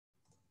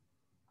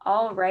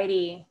All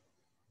righty.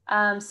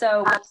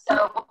 So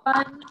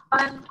fun.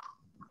 I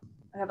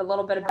have a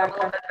little bit of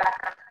background.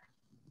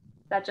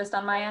 Is that just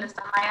on my end?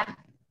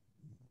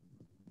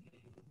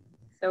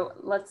 So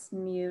let's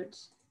mute.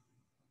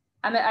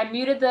 I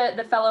muted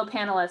the fellow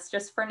panelists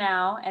just for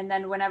now, and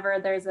then whenever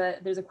there's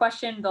a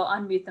question, they'll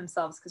unmute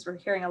themselves because we're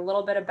hearing a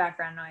little bit of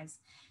background noise.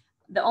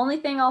 The only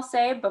thing I'll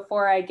say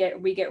before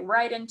we get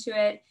right into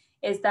it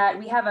is that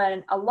we have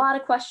a lot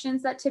of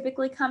questions that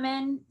typically come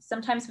in.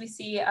 Sometimes we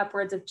see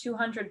upwards of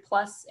 200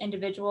 plus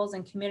individuals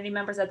and community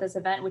members at this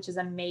event, which is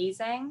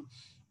amazing.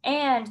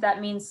 And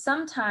that means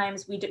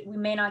sometimes we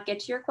may not get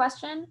to your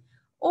question,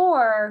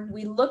 or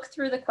we look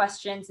through the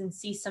questions and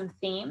see some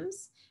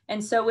themes.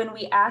 And so when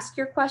we ask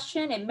your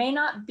question, it may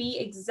not be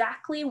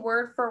exactly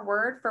word for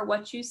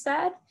what you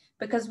said,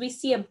 because we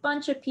see a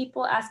bunch of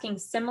people asking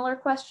similar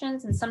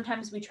questions, and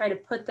sometimes we try to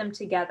put them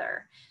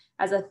together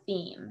as a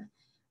theme.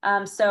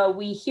 So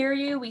we hear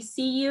you, we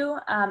see you,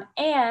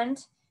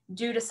 and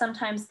due to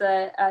sometimes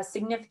the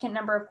significant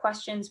number of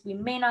questions, we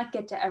may not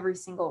get to every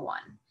single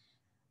one.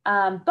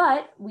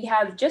 But we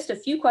have just a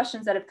few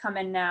questions that have come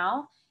in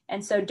now.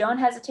 And so don't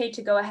hesitate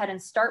to go ahead and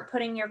start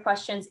putting your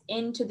questions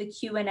into the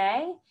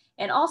Q&A.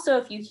 And also,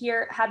 if you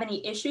have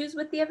any issues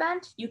with the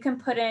event, you can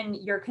put in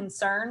your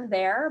concern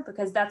there,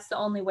 because that's the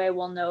only way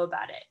we'll know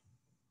about it.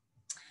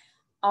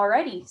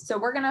 Alrighty, so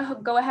we're gonna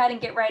go ahead and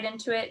get right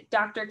into it.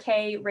 Dr.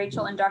 K,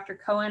 Rachel, and Dr.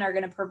 Cohen are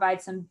gonna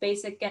provide some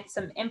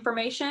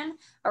information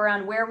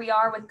around where we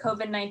are with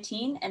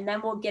COVID-19, and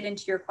then we'll get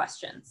into your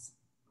questions.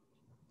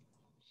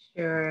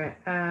 Sure.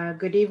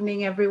 Good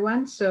evening,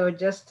 everyone. So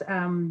just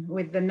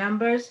with the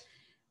numbers,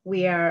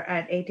 we are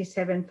at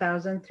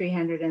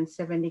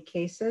 87,370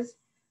 cases.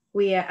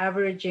 We are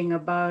averaging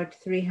about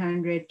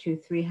 300 to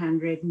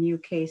 300 new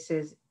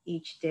cases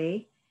each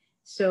day.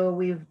 So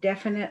we've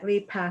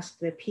definitely passed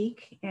the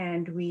peak,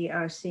 and we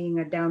are seeing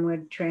a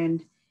downward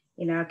trend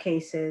in our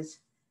cases.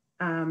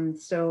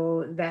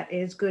 So that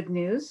is good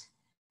news.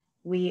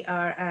 We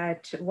are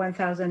at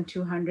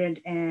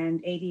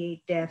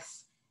 1,288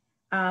 deaths.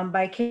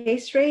 By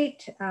case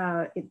rate,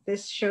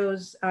 this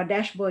shows, our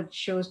dashboard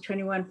shows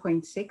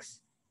 21.6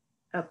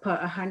 per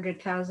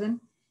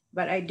 100,000.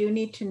 But I do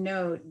need to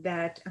note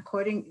that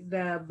according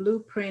the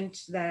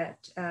blueprint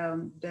that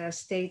the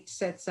state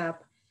sets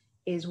up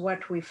is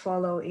what we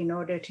follow in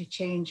order to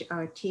change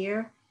our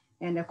tier.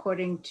 And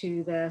according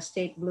to the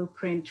state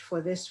blueprint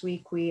for this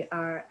week, we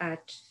are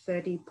at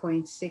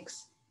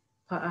 30.6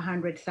 per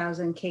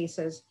 100,000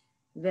 cases.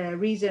 The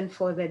reason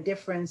for the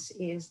difference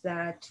is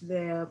that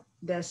the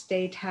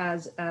state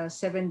has a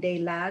 7-day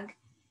lag,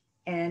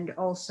 and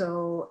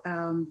also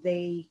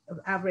they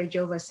average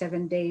over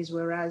 7 days,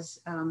 whereas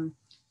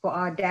for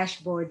our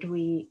dashboard,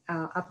 we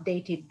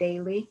update it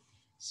daily.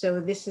 So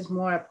this is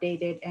more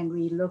updated, and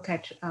we look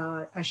at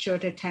a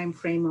shorter time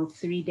frame of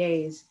 3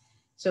 days.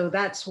 So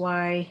that's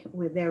why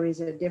there is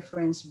a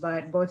difference,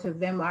 but both of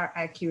them are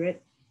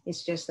accurate.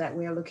 It's just that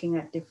we are looking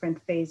at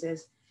different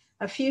phases.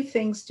 A few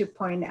things to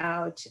point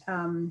out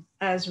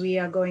as we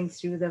are going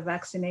through the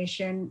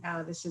vaccination.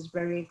 This is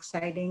very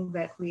exciting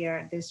that we are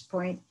at this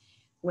point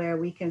where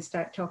we can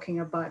start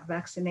talking about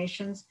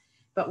vaccinations,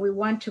 but we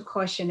want to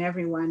caution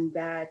everyone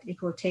that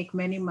it will take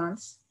many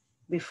months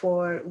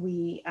before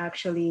we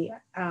actually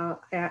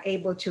are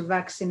able to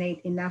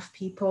vaccinate enough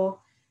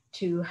people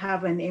to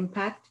have an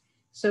impact.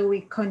 So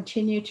we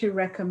continue to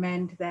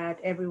recommend that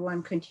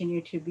everyone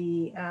continue to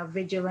be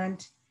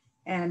vigilant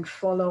and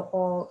follow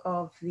all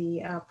of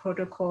the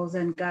protocols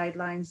and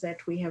guidelines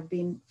that we have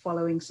been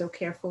following so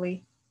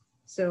carefully.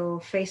 So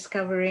face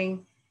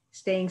covering,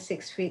 staying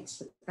 6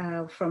 feet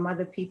from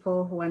other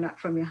people who are not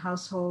from your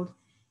household,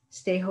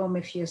 stay home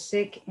if you're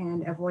sick,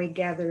 and avoid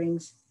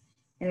gatherings.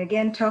 And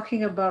again,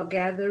 talking about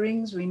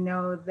gatherings, we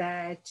know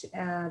that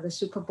the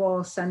Super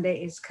Bowl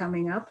Sunday is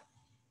coming up,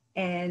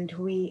 and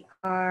we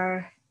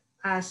are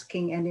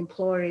asking and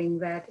imploring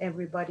that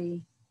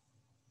everybody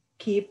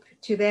keep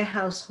to their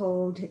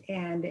household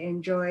and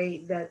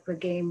enjoy the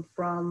game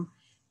from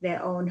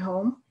their own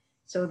home,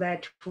 so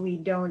that we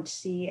don't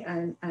see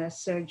a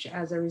surge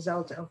as a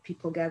result of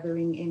people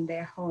gathering in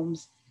their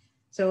homes.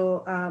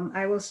 So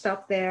I will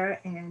stop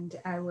there, and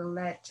I will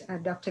let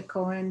Dr.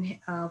 Cohen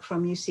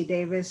from UC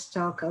Davis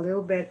talk a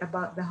little bit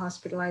about the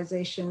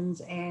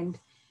hospitalizations and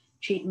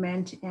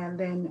treatment, and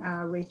then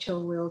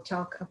Rachel will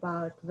talk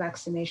about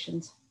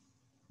vaccinations.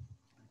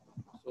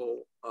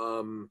 So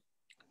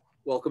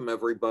welcome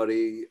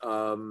everybody.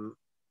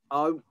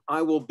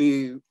 I will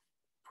be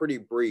pretty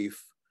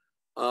brief.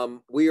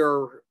 We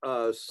are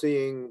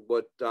seeing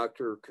what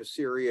Dr.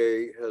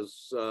 Kasirye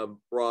has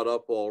brought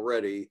up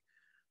already,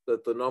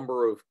 that the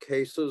number of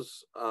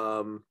cases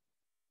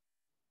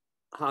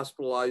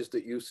hospitalized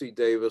at UC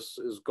Davis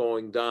is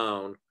going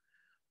down.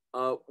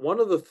 One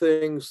of the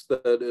things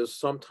that is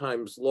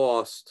sometimes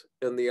lost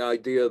in the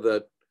idea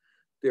that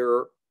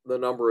the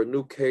number of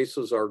new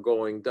cases are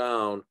going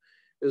down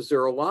is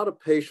there are a lot of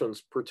patients,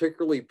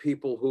 particularly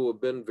people who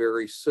have been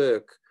very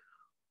sick,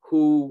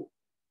 who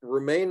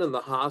remain in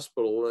the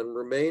hospital and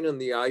remain in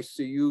the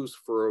ICUs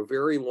for a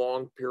very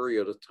long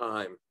period of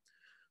time.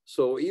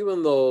 So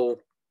even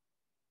though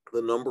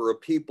the number of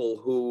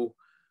people who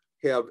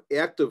have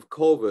active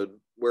COVID,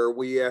 where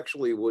we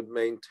actually would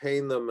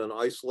maintain them in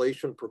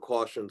isolation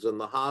precautions in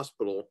the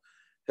hospital,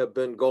 have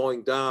been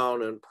going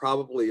down and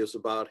probably is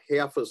about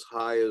half as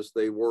high as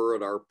they were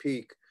at our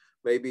peak,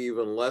 maybe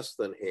even less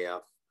than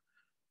half.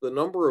 The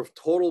number of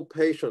total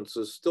patients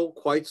is still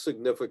quite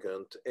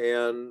significant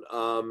and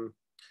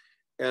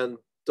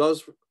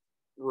does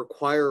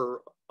require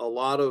a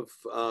lot of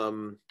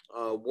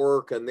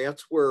work. And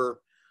that's where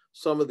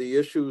some of the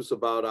issues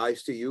about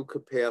ICU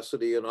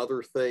capacity and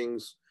other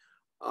things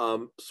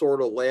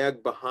sort of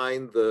lag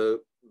behind the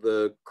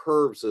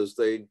curves as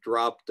they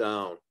drop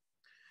down.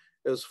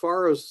 As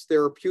far as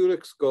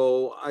therapeutics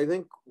go, I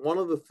think one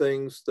of the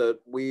things that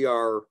we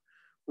are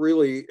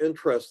really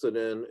interested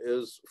in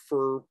is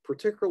for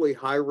particularly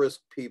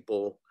high-risk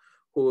people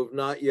who have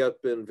not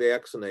yet been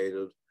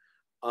vaccinated,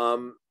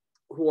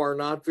 who are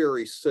not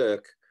very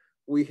sick.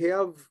 We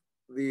have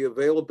the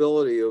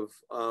availability of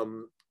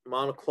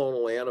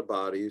monoclonal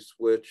antibodies,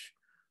 which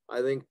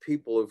I think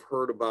people have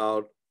heard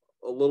about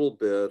a little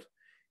bit.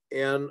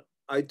 And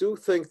I do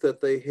think that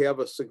they have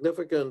a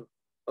significant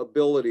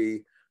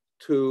ability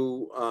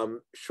to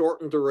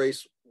shorten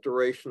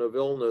duration of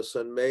illness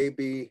and may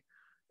be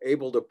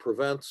able to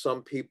prevent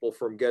some people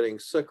from getting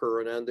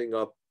sicker and ending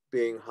up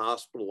being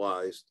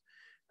hospitalized.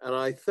 And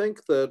I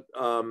think that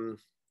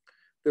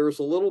there's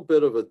a little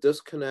bit of a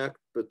disconnect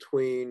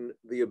between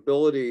the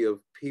ability of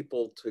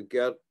people to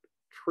get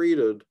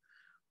treated,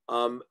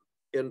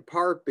 in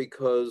part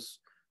because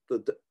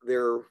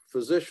their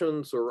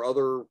physicians or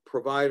other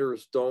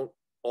providers don't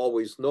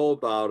always know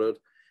about it,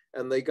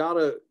 and they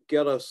gotta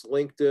get us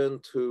linked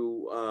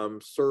into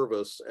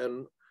service.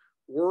 And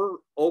we're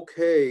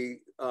okay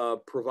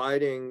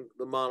providing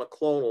the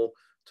monoclonal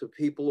to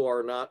people who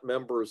are not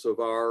members of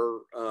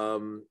our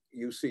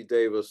UC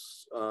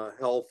Davis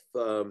health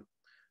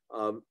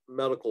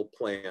medical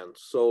plan.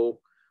 So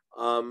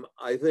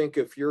I think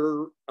if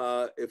you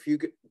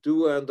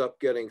do end up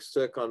getting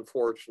sick,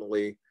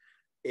 unfortunately,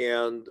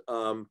 and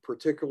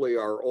particularly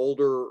are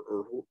older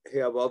or who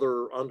have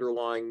other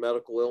underlying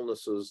medical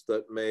illnesses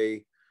that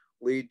may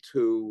lead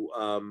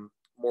to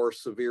more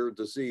severe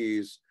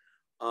disease,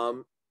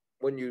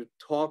 when you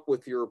talk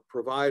with your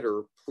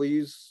provider,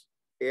 please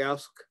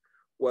ask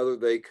whether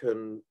they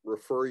can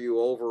refer you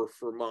over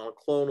for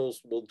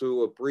monoclonals. We'll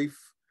do a brief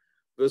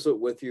visit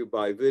with you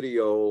by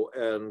video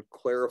and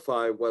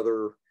clarify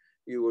whether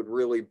you would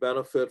really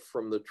benefit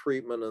from the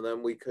treatment, and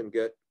then we can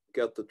get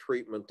the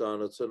treatment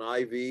done. It's an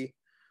IV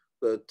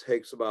that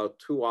takes about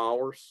 2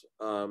 hours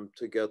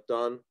to get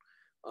done,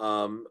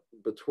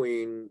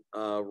 between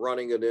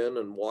running it in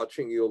and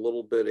watching you a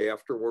little bit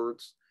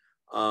afterwards.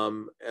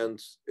 And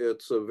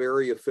it's a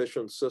very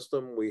efficient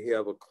system. We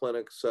have a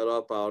clinic set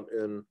up out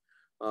in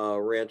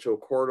Rancho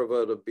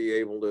Cordova to be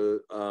able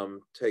to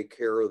take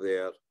care of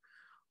that.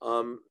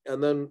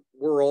 And then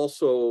we're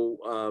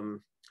also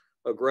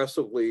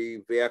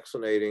aggressively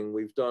vaccinating.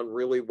 We've done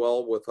really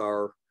well with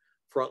our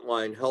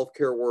frontline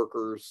healthcare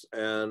workers,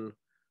 and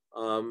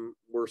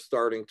we're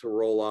starting to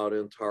roll out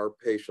into our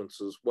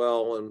patients as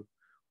well. And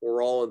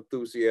we're all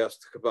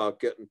enthusiastic about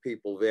getting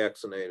people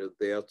vaccinated.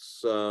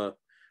 That's the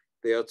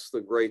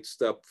great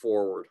step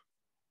forward.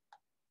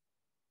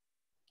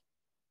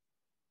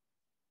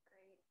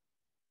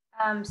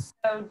 Great.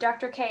 So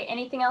Dr. K,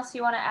 anything else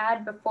you want to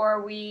add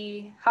before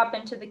we hop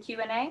into the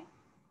Q&A?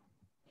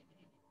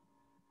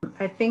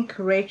 I think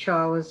Rachel,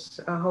 I was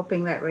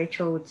hoping that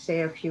Rachel would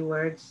say a few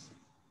words.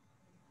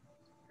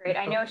 Great.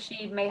 I know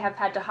she may have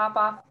had to hop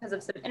off because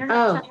of some internet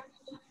challenges.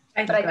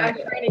 I'm trying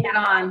to get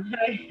on.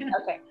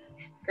 Okay,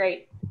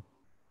 great.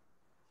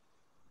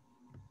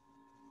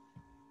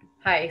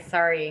 Hi,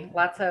 sorry,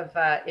 lots of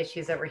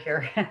issues over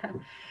here.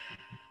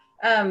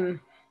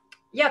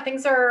 Yeah,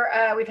 things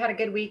are, we've had a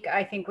good week,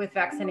 I think, with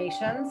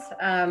vaccinations.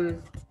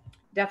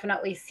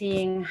 Definitely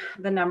seeing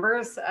the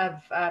numbers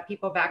of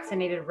people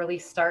vaccinated really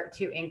start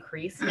to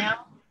increase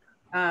now.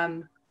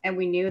 And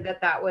we knew that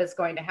that was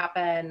going to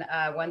happen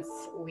once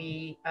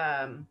we,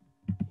 got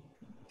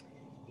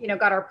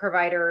our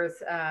providers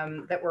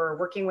that we're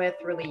working with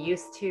really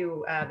used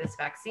to this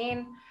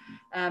vaccine.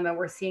 And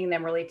we're seeing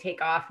them really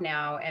take off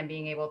now and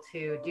being able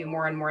to do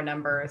more and more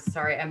numbers.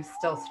 Sorry, I'm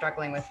still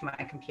struggling with my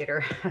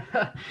computer.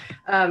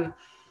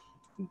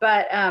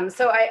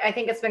 So I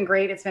think it's been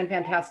great. It's been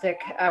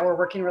fantastic. We're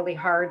working really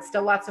hard.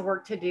 Still lots of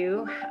work to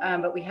do,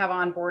 but we have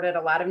onboarded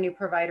a lot of new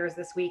providers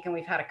this week, and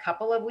we've had a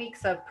couple of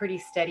weeks of pretty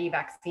steady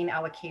vaccine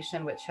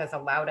allocation, which has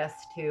allowed us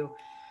to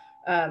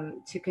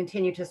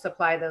continue to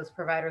supply those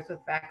providers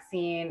with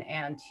vaccine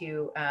and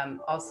to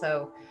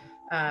also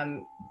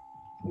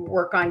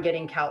work on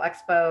getting Cal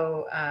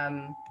Expo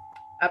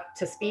up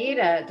to speed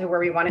to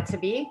where we want it to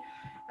be.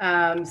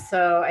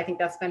 So I think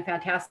that's been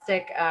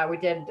fantastic. I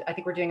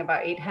think we're doing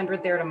about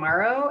 800 there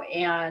tomorrow,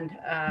 and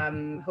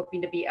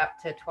hoping to be up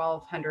to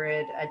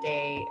 1,200 a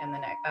day in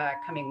the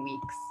coming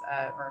weeks,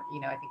 I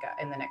think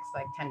in the next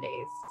like 10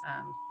 days.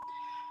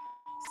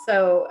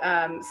 So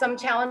some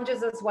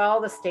challenges as well.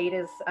 The state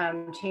is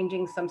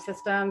changing some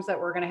systems that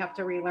we're going to have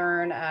to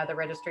relearn. The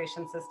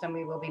registration system,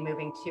 we will be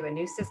moving to a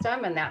new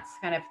system, and that's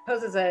kind of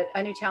poses a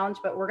new challenge,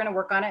 but we're going to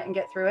work on it and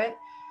get through it.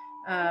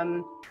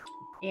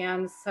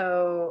 And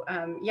so,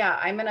 yeah,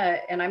 I'm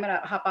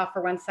gonna hop off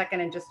for 1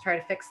 second and just try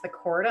to fix the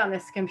cord on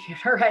this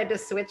computer. I had to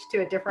switch to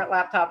a different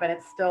laptop and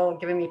it's still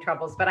giving me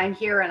troubles, but I'm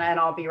here and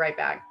I'll be right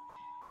back.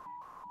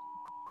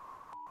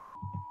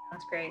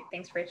 That's great.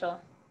 Thanks,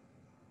 Rachel.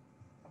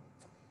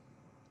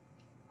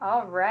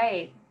 All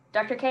right.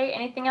 Dr. K,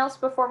 anything else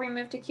before we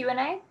move to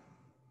Q&A?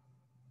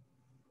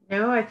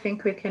 No, I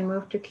think we can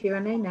move to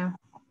Q&A now.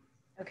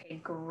 Okay,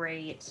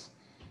 great.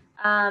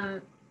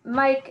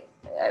 Mike,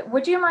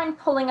 would you mind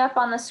pulling up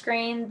on the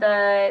screen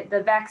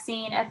the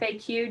vaccine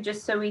FAQ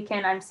just so we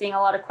can, I'm seeing a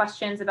lot of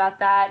questions about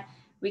that.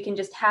 We can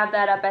just have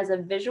that up as a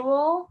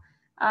visual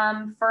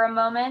for a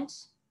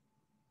moment.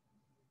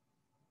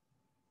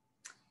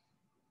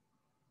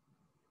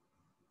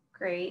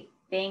 Great,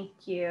 thank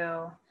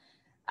you.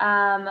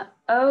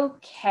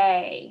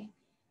 Okay,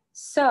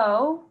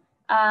 so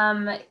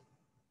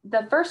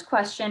the first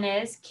question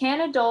is,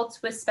 can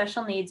adults with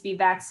special needs be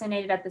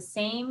vaccinated at the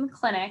same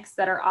clinics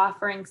that are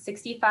offering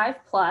 65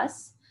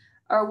 plus,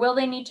 or will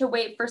they need to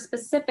wait for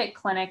specific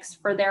clinics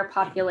for their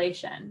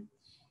population?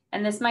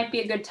 And this might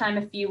be a good time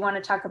if you want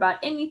to talk about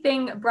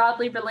anything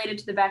broadly related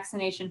to the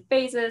vaccination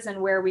phases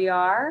and where we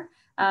are.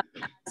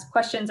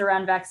 Questions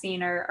around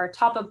vaccine are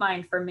top of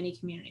mind for many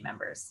community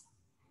members.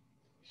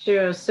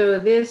 Sure. So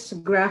this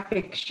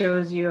graphic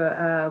shows you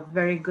a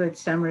very good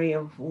summary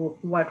of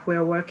what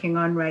we're working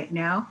on right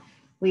now.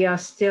 We are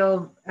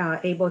still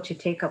able to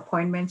take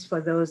appointments for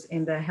those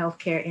in the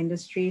healthcare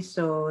industry.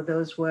 So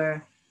those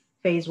were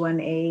phase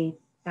 1A,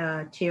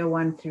 tier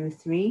 1 through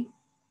 3.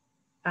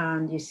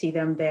 You see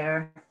them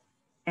there.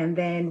 And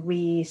then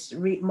we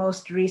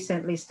most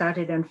recently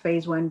started on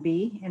phase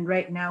 1B. And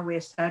right now we're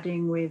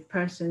starting with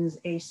persons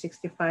age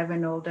 65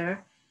 and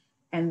older,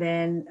 and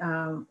then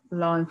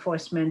law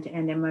enforcement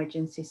and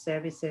emergency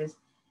services.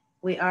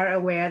 We are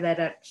aware that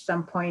at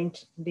some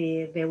point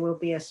there will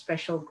be a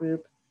special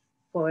group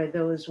for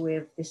those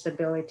with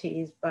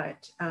disabilities,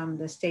 but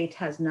the state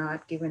has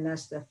not given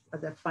us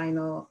the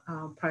final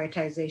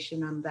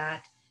prioritization on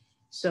that.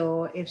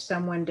 So if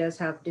someone does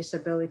have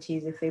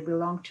disabilities, if they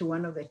belong to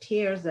one of the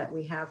tiers that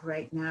we have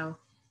right now,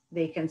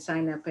 they can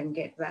sign up and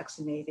get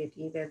vaccinated.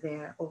 Either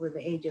they're over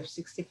the age of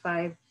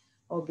 65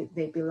 or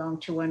they belong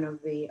to one of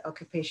the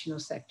occupational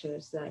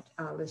sectors that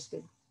are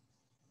listed.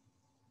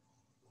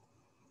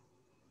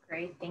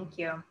 Great, thank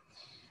you.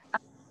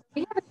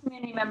 We have a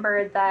community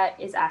member that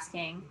is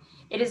asking,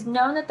 it is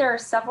known that there are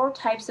several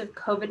types of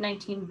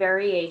COVID-19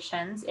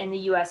 variations in the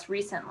US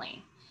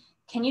recently.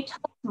 Can you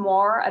tell us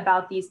more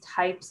about these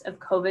types of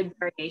COVID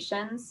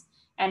variations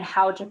and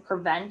how to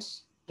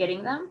prevent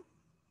getting them?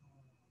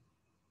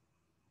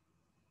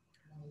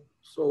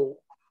 So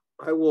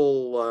I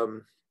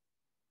will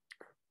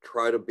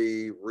try to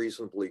be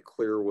reasonably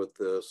clear with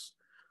this.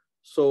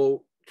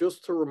 So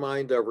just to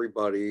remind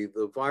everybody,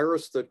 the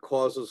virus that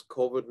causes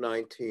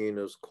COVID-19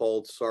 is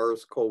called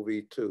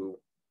SARS-CoV-2.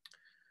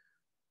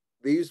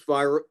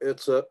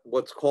 It's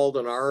what's called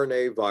an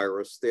RNA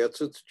virus.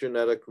 That's its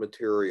genetic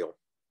material.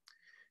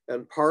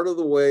 And part of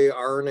the way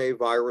RNA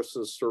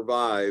viruses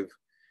survive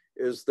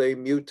is they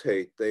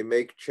mutate, they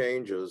make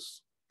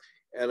changes.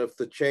 And if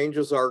the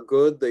changes are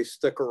good, they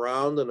stick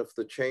around. And if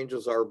the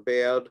changes are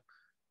bad,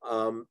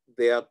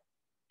 that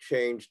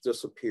change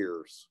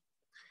disappears.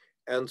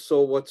 And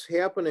so what's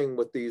happening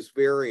with these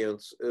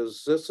variants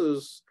is this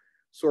is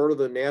sort of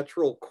the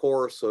natural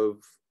course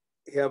of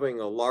having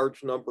a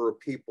large number of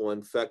people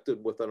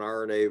infected with an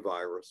RNA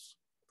virus.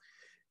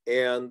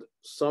 And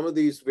some of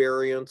these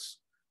variants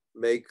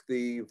make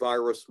the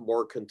virus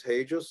more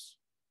contagious.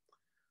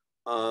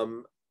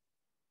 And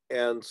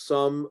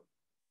some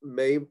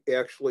may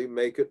actually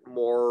make it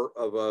more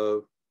of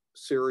a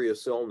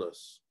serious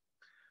illness.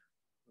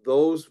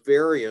 Those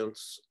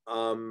variants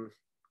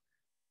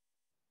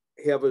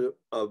have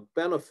a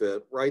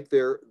benefit right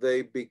there.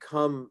 They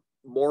become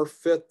more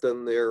fit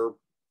than their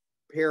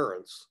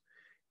parents.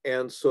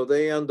 And so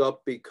they end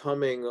up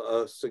becoming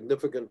a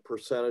significant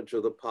percentage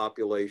of the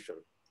population.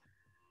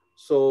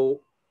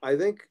 So I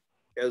think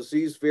as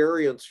these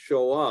variants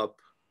show up,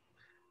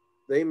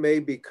 they may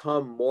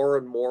become more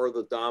and more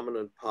the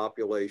dominant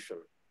population.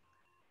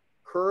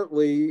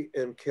 Currently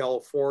in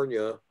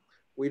California,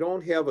 we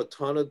don't have a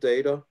ton of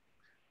data,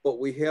 but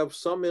we have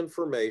some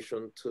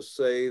information to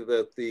say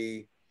that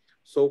the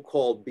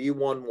so-called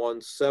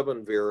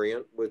B117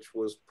 variant, which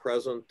was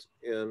present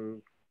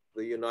in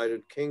the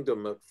United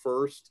Kingdom at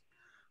first,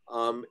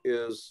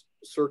 is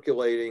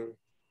circulating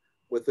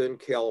within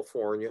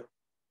California,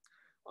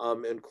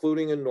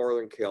 including in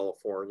Northern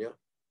California.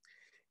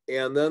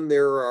 And then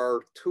there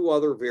are two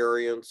other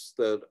variants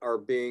that are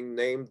being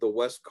named the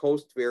West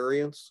Coast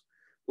variants,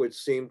 which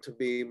seem to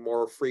be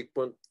more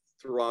frequent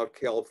throughout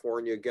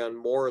California, again,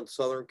 more in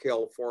Southern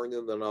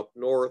California than up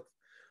north,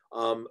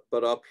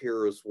 but up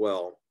here as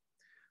well.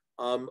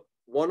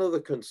 One of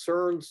the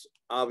concerns,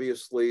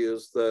 obviously,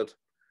 is that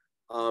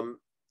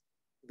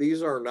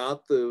these are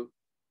not the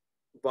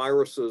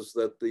viruses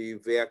that the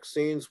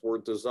vaccines were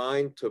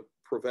designed to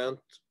prevent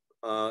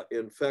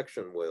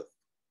infection with.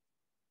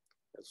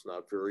 That's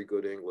not very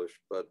good English,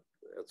 but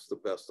that's the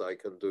best I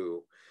can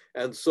do.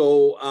 And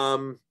so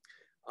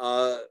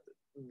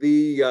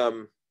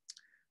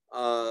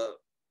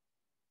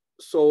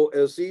so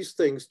as these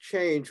things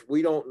change,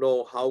 we don't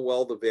know how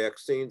well the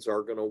vaccines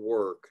are going to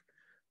work.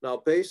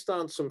 Now, based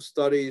on some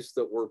studies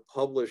that were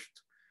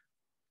published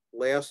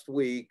last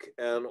week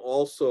and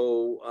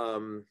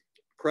also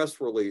press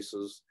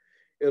releases,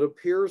 it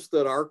appears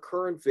that our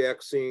current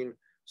vaccine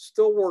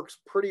still works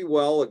pretty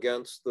well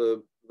against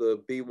the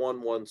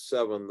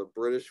B117, the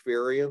British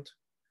variant.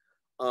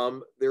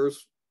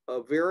 There's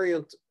a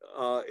variant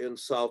in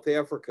South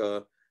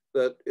Africa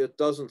that it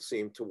doesn't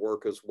seem to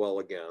work as well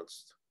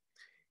against.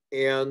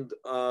 And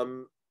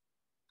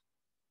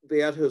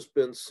that has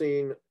been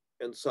seen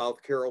in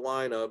South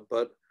Carolina,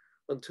 but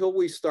until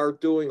we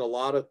start doing a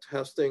lot of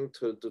testing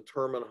to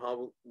determine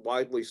how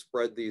widely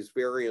spread these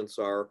variants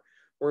are,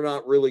 we're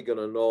not really going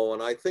to know.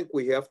 And I think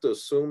we have to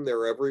assume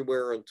they're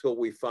everywhere until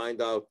we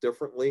find out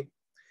differently.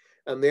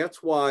 And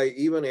that's why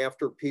even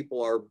after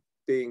people are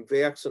being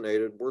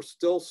vaccinated, we're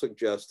still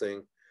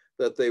suggesting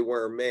that they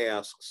wear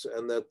masks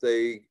and that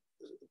they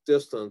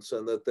distance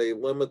and that they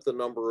limit the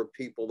number of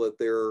people that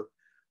they're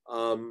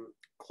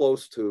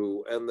close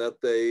to and that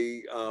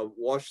they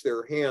wash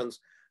their hands,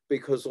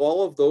 because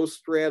all of those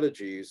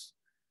strategies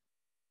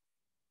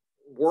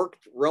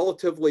worked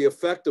relatively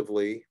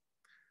effectively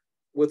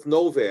with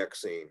no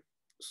vaccine.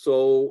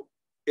 So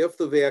if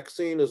the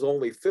vaccine is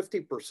only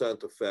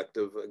 50%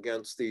 effective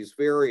against these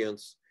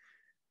variants,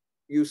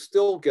 you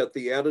still get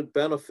the added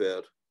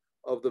benefit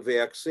of the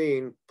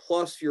vaccine,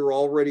 plus you're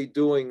already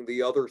doing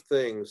the other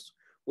things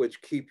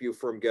which keep you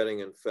from getting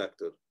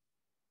infected.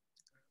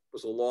 It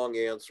was a long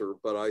answer,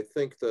 but I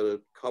think that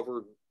it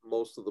covered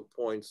most of the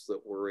points that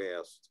were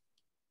asked.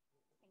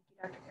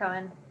 Thank you,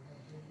 Dr.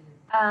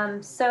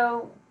 Cohen.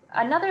 So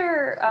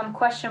another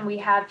question we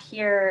have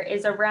here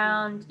is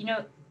around,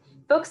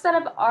 folks that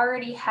have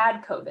already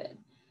had COVID.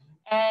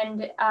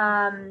 And,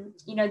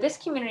 this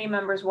community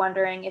member is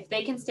wondering if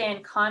they can stay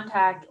in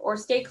contact or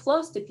stay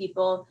close to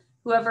people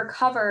who have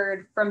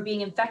recovered from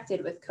being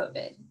infected with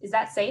COVID. Is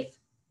that safe?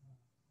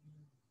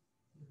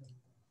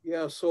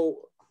 Yeah,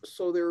 so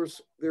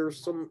there's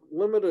some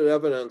limited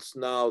evidence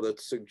now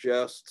that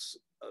suggests,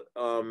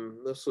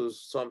 this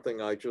is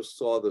something I just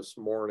saw this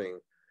morning,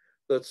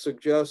 that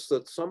suggests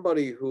that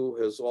somebody who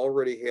has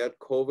already had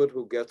COVID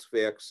who gets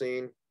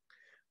vaccine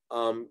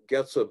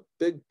gets a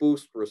big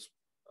boost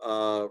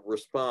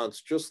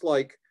response, just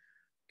like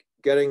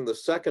getting the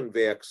second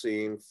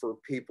vaccine for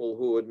people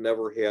who had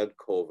never had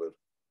COVID.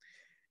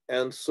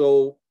 And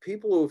so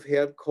people who've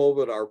had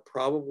COVID are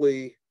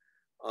probably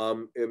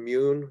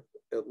immune.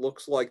 It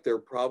looks like they're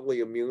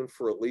probably immune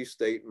for at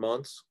least 8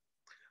 months.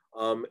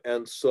 But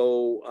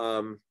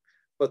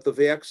the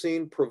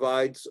vaccine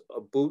provides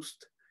a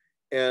boost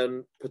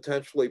and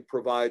potentially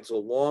provides a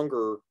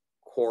longer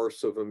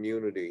course of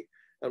immunity.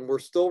 And we're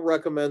still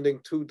recommending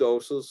 2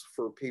 doses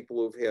for people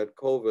who've had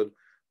COVID,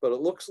 but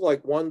it looks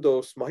like 1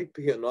 dose might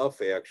be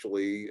enough,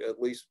 actually, at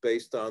least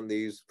based on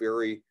these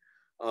very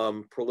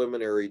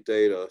preliminary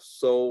data.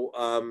 So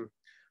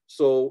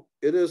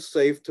it is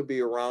safe to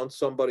be around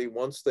somebody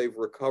once they've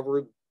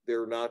recovered.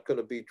 They're not going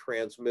to be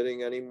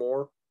transmitting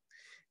anymore.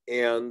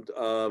 And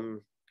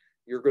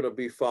you're going to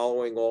be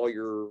following all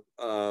your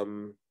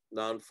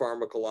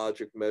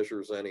non-pharmacologic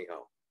measures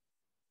anyhow.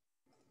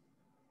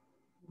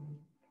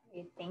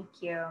 Okay, thank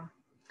you.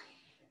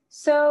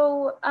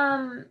 So,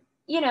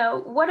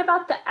 what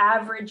about the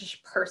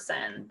average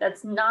person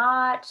that's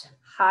not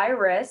high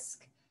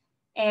risk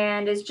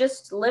and is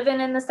just living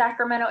in the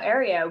Sacramento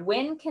area?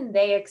 When can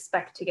they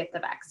expect to get the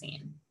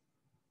vaccine?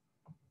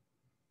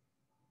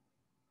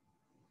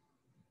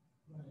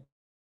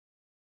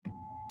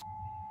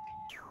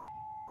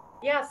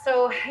 Yeah,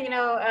 so,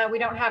 we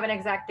don't have an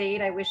exact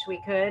date. I wish we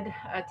could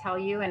tell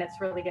you, and it's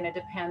really going to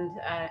depend,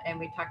 and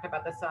we talked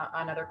about this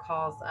on other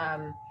calls,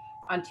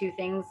 on 2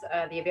 things,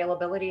 the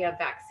availability of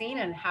vaccine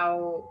and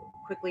how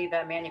quickly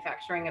the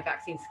manufacturing of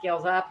vaccine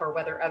scales up, or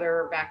whether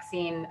other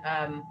vaccine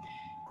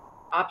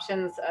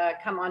options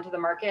come onto the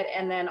market,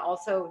 and then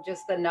also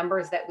just the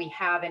numbers that we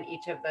have in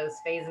each of those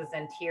phases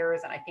and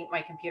tiers. And I think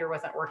my computer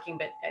wasn't working,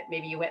 but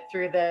maybe you went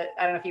through I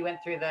don't know if you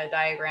went through the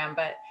diagram,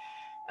 but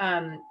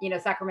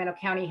Sacramento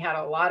County had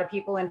a lot of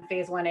people in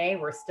phase 1A.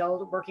 We're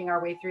still working our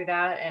way through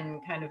that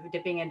and kind of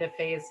dipping into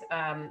phase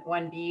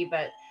 1B,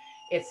 but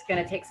it's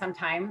going to take some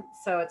time.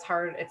 So it's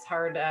hard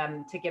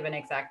to give an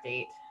exact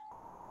date.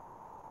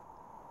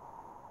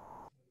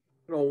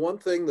 One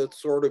thing that's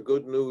sort of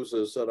good news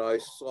is that I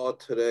saw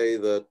today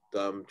that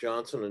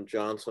Johnson &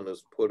 Johnson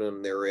has put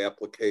in their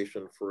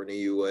application for an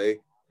EUA.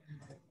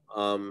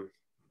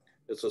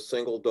 It's a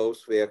single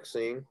dose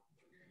vaccine,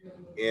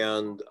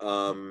 and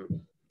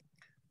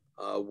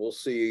we'll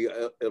see.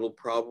 It'll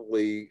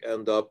probably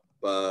end up,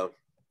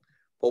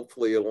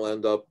 hopefully it'll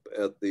end up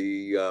at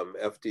the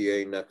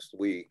FDA next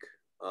week.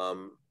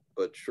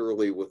 but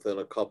surely within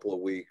a couple of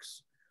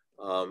weeks,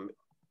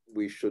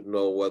 we should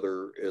know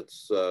whether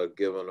it's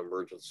given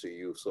emergency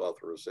use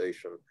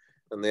authorization,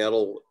 and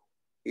that'll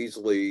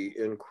easily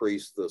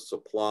increase the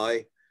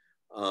supply,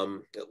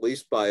 at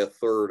least by a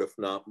third, if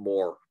not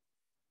more.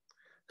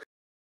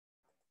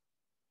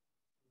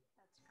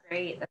 That's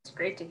great. That's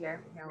great to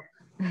hear.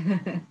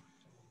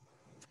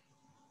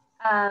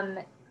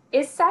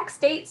 Is Sac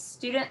State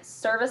Student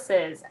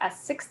Services at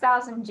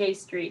 6000 J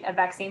Street a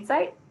vaccine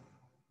site?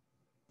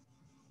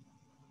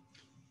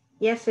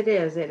 Yes, it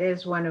is. It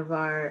is one of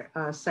our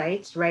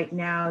sites. Right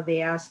now,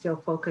 they are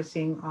still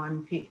focusing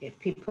on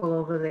people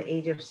over the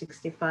age of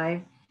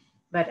 65.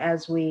 But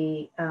as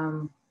we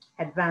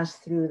advance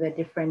through the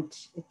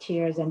different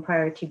tiers and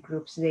priority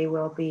groups, they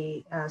will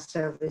be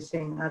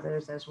servicing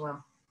others as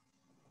well.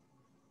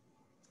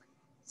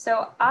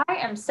 So I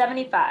am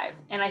 75,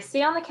 and I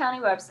see on the county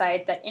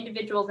website that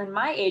individuals in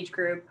my age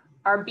group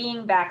are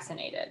being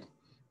vaccinated,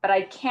 but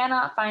I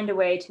cannot find a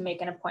way to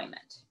make an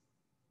appointment.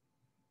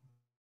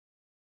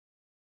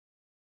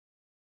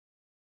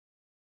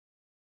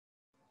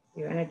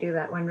 You want to do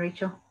that one,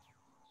 Rachel?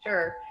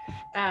 Sure.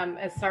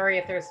 Sorry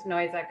if there's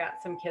noise. I've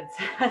got some kids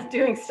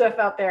doing stuff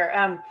out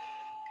there.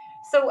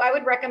 So I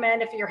would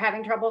recommend, if you're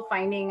having trouble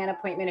finding an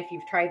appointment, if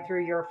you've tried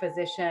through your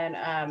physician,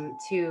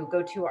 to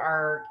go to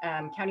our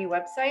county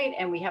website,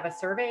 and we have a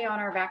survey on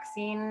our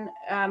vaccine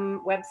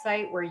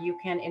website where you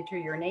can enter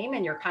your name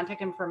and your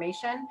contact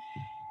information.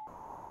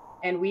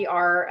 And we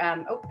are,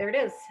 oh, there it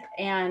is.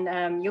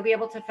 And you'll be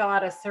able to fill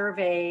out a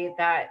survey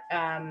that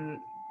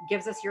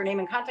gives us your name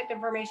and contact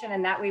information,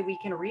 and that way we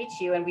can reach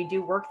you. And we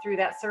do work through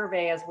that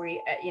survey as we,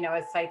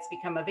 as sites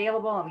become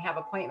available and we have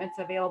appointments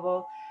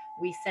available.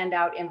 We send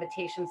out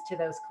invitations to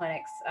those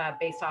clinics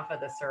based off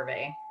of the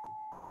survey.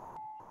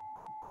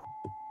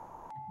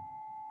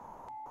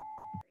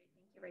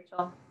 Thank you,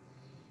 Rachel.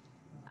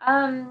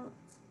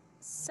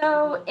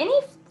 So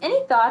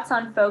any thoughts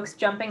on folks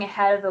jumping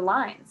ahead of the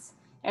lines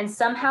and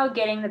somehow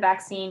getting the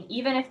vaccine,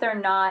 even if they're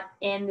not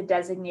in the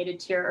designated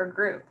tier or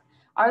group?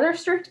 Are there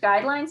strict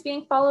guidelines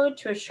being followed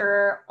to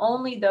assure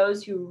only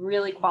those who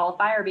really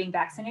qualify are being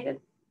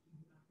vaccinated?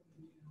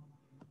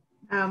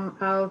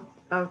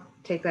 I'll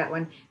take that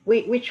one.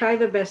 We try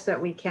the best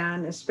that we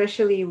can,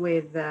 especially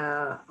with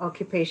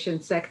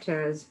occupation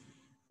sectors.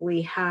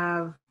 We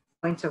have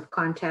points of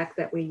contact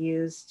that we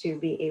use to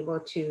be able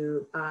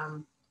to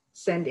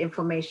send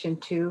information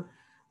to.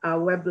 Our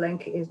web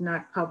link is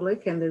not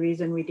public, and the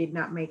reason we did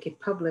not make it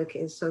public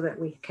is so that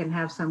we can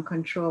have some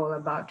control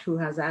about who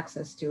has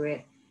access to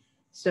it.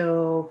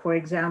 So, for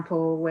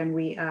example, when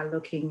we are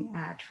looking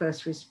at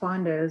first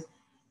responders,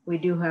 we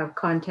do have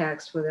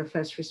contacts for the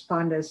first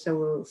responders, so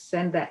we'll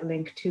send that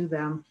link to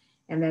them,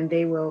 and then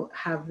they will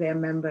have their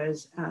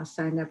members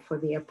sign up for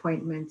the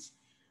appointments.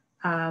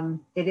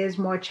 It is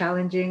more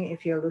challenging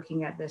if you're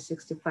looking at the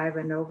 65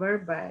 and over,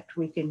 but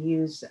we can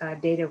use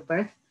date of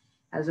birth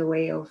as a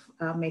way of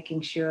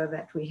making sure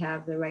that we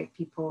have the right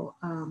people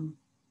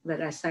that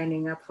are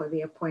signing up for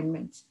the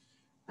appointments.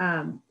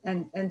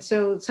 And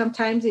so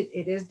sometimes it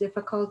is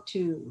difficult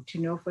to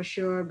know for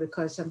sure,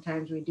 because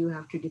sometimes we do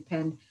have to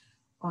depend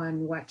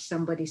on what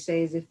somebody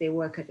says if they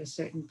work at a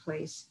certain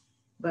place.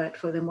 But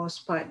for the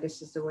most part,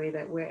 this is the way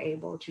that we're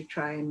able to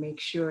try and make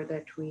sure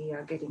that we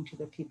are getting to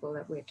the people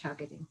that we're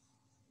targeting.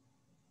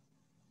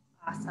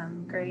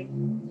 Awesome, great.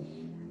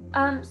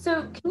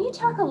 So can you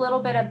talk a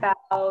little bit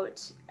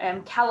about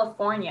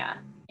California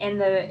in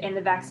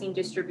the vaccine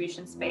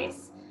distribution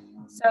space?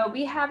 So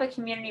we have a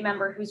community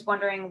member who's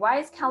wondering, why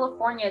is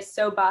California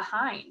so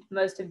behind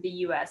most of the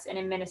US in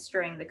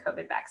administering the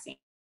COVID vaccine?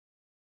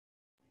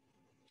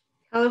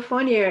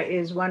 California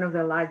is one of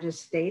the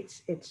largest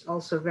states. It's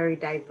also very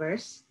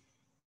diverse.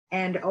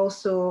 And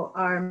also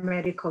our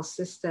medical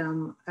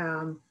system,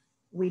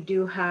 we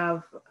do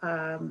have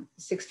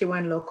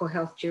 61 local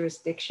health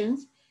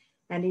jurisdictions,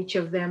 and each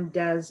of them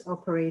does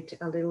operate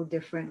a little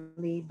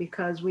differently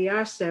because we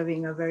are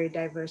serving a very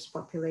diverse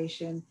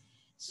population.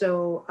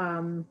 So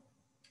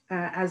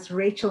as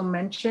Rachel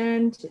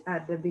mentioned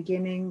at the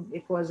beginning,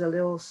 it was a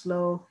little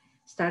slow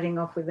starting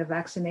off with the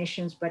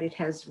vaccinations, but it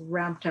has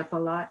ramped up a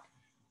lot.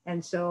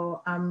 And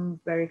so I'm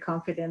very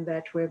confident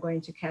that we're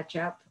going to catch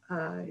up.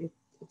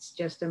 It's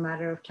just a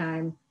matter of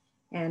time,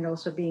 and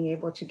also being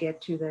able to get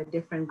to the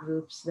different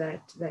groups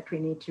that we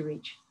need to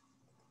reach.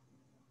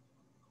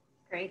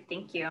 Great,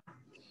 thank you.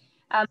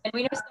 And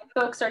we know some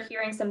folks are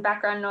hearing some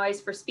background noise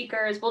for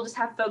speakers. We'll just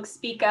have folks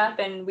speak up,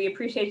 and we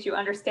appreciate you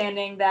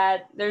understanding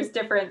that there's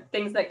different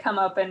things that come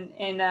up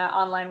in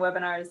online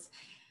webinars.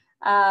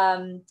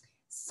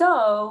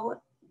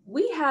 So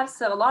we have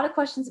a lot of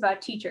questions about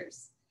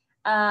teachers.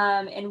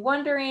 And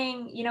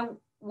wondering,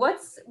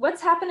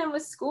 what's happening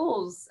with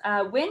schools?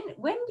 When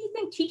do you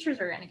think teachers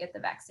are going to get the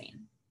vaccine?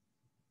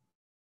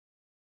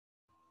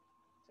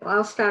 So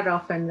I'll start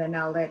off, and then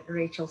I'll let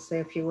Rachel say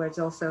a few words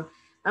also.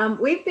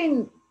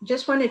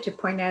 Just wanted to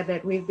point out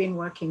that we've been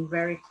working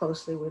very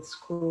closely with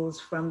schools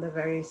from the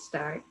very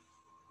start.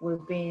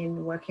 We've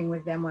been working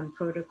with them on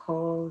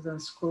protocols, on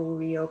school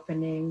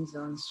reopenings,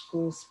 on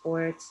school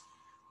sports,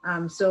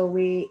 So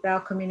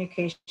our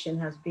communication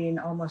has been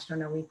almost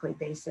on a weekly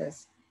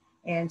basis.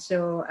 And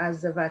so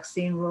as the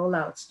vaccine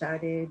rollout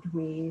started,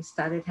 we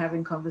started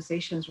having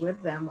conversations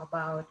with them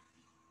about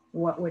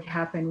what would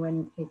happen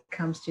when it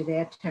comes to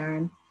their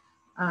turn.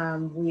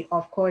 We,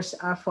 of course,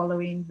 are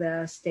following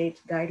the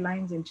state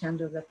guidelines in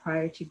terms of the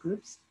priority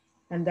groups,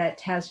 and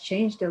that has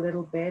changed a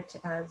little bit,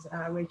 as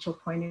Rachel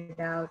pointed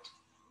out.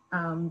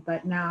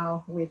 But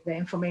now, with the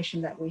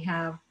information that we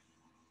have,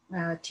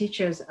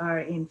 teachers are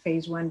in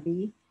phase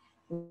 1B.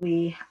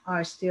 We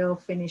are still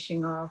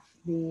finishing off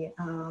the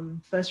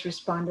first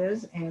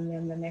responders, and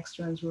then the next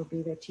ones will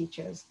be the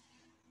teachers.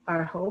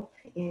 Our hope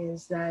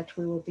is that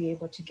we will be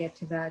able to get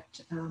to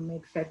that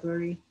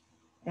mid-February.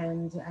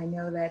 And I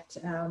know that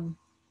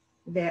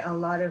there are a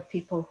lot of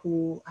people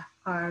who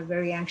are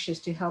very anxious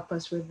to help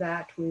us with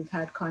that. We've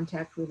had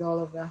contact with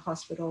all of the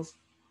hospitals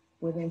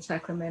within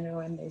Sacramento,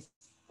 and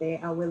they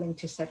are willing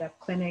to set up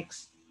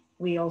clinics.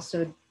 We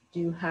also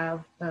do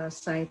have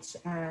sites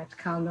at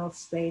Cal North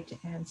State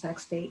and Sac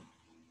State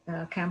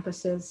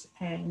campuses,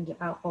 and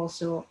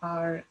also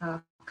our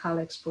Cal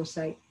Expo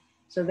site.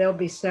 So there'll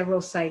be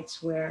several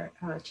sites where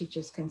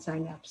teachers can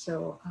sign up.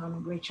 So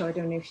Rachel, I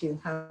don't know if you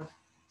have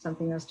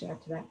something else to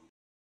add to that.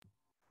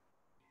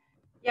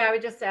 Yeah, I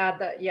would just add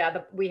that, yeah,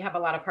 we have a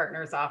lot of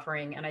partners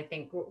offering, and I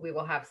think we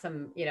will have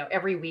some,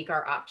 every week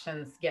our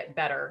options get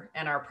better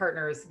and our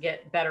partners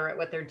get better at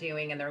what they're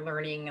doing and they're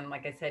learning. And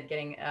like I said,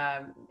 getting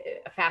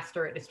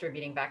faster at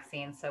distributing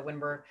vaccines. So when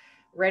we're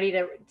ready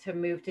to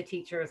move to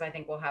teachers, I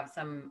think we'll have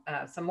some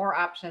more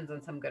options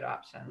and some good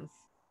options.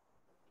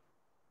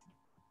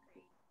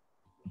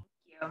 Thank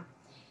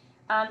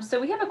you. So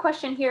we have a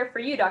question here for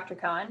you, Dr.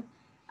 Cohen.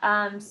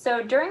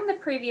 So during the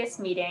previous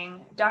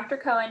meeting, Dr.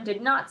 Cohen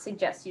did not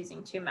suggest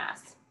using 2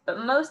 masks, but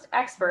most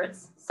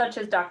experts, such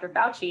as Dr.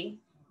 Fauci,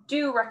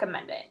 do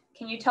recommend it.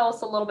 Can you tell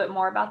us a little bit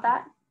more about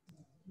that?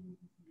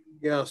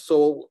 Yeah,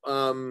 so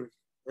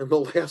in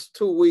the last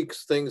 2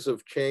 weeks, things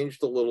have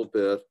changed a little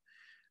bit.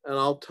 And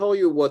I'll tell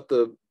you what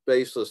the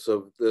basis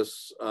of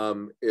this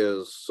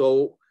is.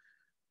 So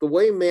the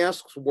way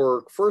masks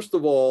work, first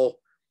of all,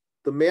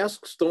 the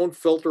masks don't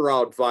filter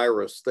out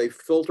virus. They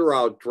filter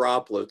out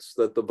droplets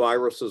that the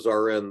viruses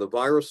are in. The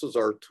viruses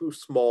are too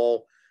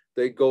small.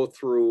 They go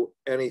through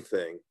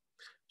anything.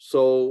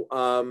 So,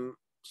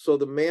 so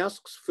the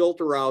masks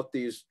filter out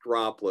these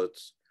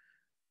droplets.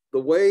 The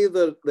way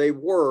that they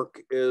work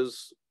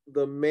is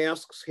the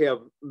masks have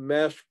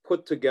mesh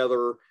put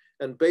together,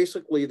 and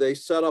basically they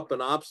set up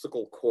an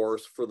obstacle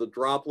course for the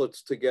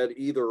droplets to get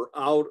either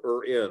out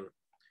or in.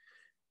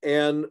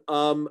 And,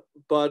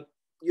 but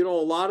a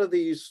lot of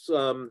these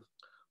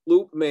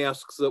loop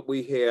masks that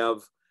we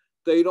have,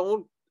 they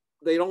don't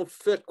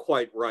fit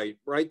quite right?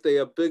 They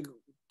have big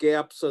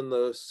gaps in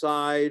the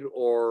side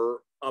or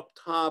up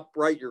top,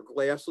 right? Your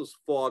glasses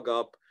fog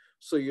up,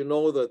 so you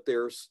know that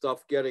there's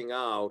stuff getting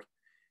out.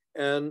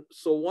 And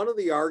so one of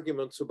the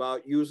arguments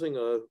about using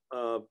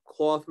a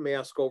cloth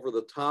mask over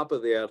the top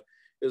of that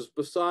is,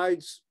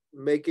 besides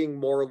making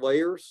more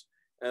layers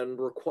and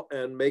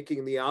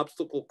making the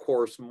obstacle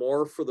course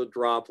more for the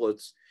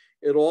droplets,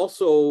 it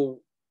also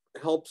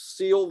helps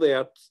seal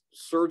that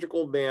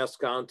surgical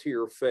mask onto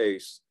your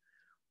face.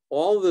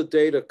 All the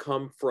data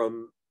come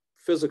from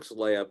physics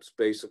labs,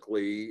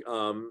 basically,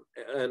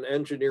 and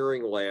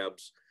engineering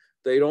labs.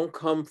 They don't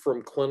come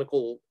from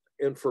clinical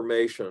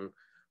information.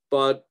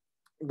 But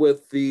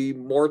with the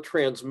more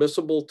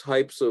transmissible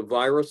types of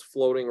virus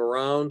floating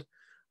around,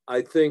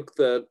 I think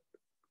that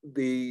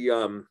the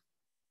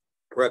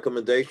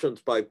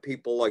recommendations by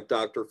people like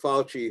Dr.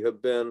 Fauci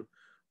have been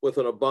with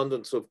an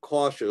abundance of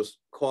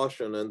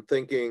caution and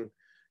thinking,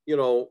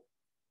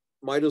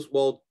 might as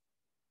well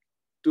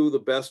do the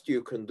best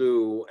you can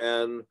do.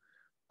 And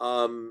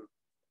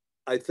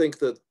I think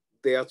that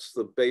that's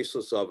the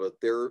basis of it.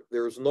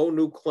 There's no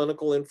new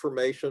clinical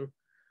information.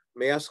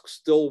 Masks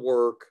still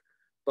work,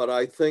 but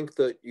I think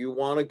that you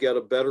want to get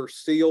a better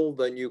seal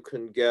than you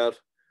can get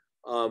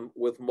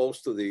with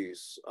most of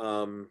these.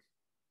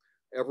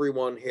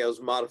 Everyone has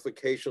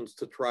modifications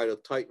to try to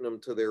tighten them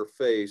to their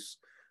face,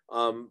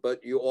 but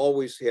you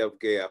always have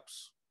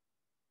gaps.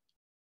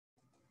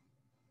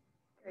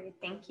 Great,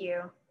 thank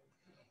you.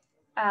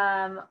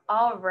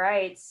 All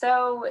right,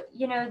 so,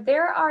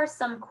 there are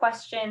some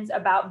questions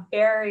about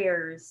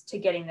barriers to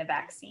getting the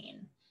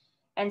vaccine.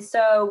 And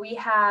so we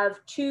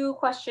have 2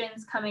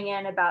 questions coming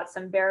in about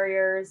some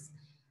barriers.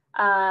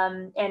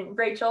 And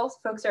Rachel,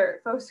 folks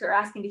are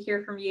asking to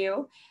hear from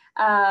you.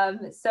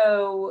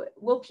 So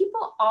will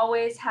people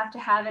always have to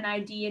have an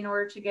ID in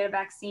order to get a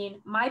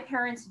vaccine? My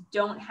parents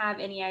don't have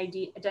any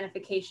ID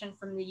identification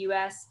from the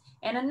US.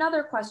 And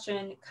another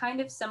question kind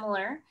of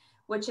similar,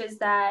 which is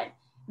that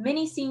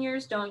many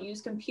seniors don't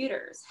use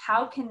computers.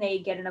 How can they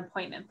get an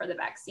appointment for the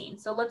vaccine?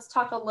 So let's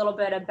talk a little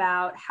bit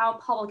about how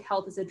public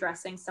health is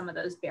addressing some of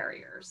those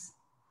barriers.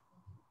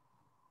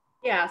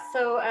 Yeah,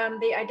 so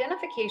the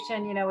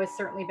identification, has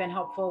certainly been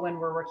helpful when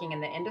we're working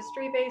in the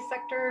industry-based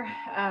sector.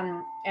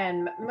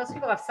 And most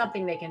people have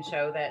something they can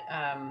show that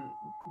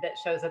that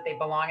shows that they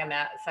belong in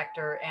that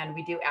sector. And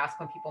we do ask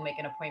when people make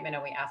an appointment,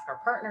 and we ask our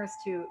partners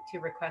to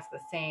request the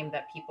same,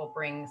 that people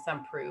bring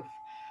some proof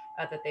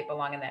that they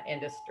belong in that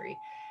industry.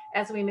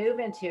 As we move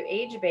into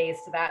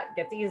age-based, that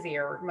gets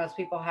easier. Most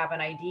people have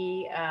an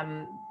ID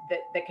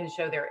that can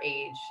show their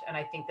age. And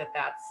I think that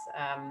that's,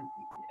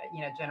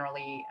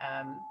 generally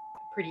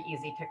pretty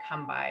easy to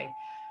come by.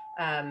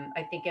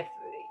 I think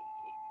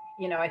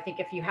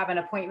if you have an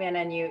appointment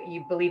and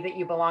you believe that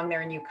you belong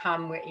there and you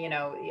come,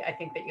 I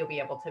think that you'll be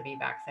able to be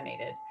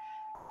vaccinated.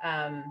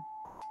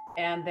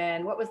 And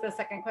then what was the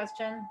second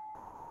question?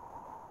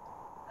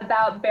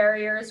 About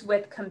barriers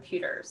with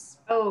computers.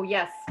 Oh,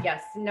 yes.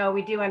 No,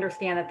 we do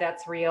understand that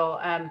that's real.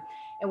 And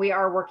we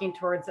are working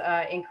towards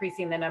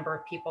increasing the number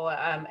of people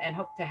and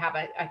hope to have,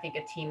 I think,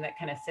 a team that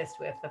can assist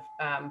with the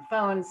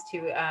phones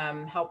to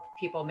help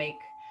people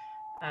make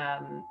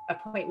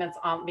appointments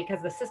on,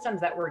 because the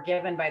systems that we're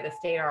given by the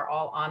state are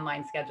all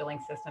online scheduling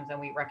systems, and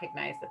we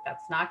recognize that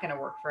that's not going to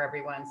work for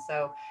everyone.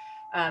 So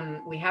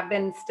we have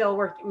been still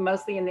working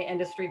mostly in the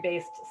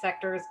industry-based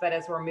sectors, but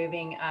as we're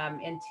moving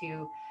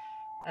into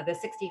the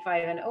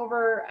 65 and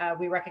over,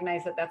 we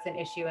recognize that that's an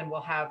issue, and we'll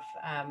have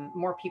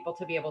more people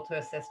to be able to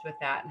assist with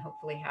that, and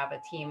hopefully have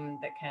a team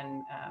that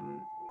can,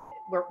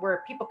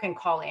 where people can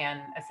call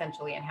in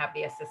essentially and have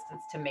the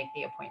assistance to make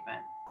the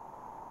appointment.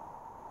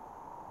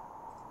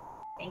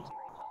 Thank you,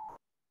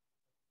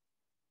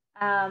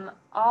 Rachel.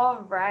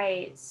 All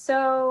right.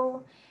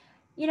 So,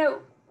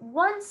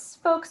 once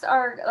folks that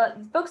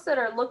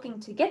are looking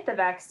to get the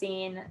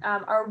vaccine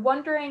are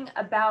wondering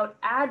about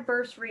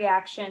adverse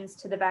reactions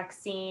to the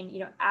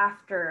vaccine,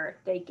 after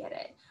they get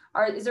it.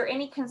 Is there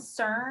any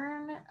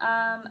concern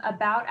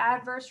about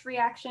adverse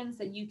reactions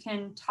that you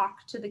can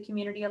talk to the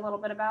community a little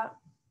bit about?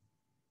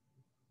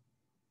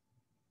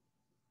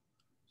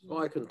 So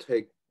I can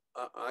take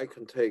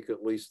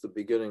at least the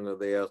beginning of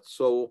that.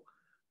 So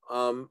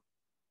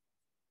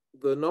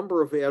the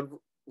number of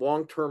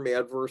long-term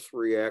adverse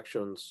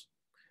reactions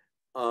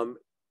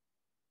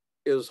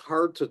is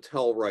hard to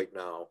tell right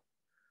now.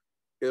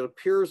 It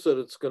appears that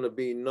it's going to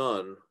be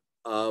none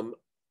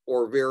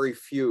or very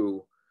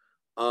few,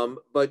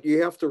 but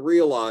you have to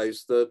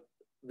realize that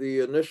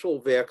the initial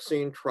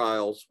vaccine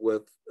trials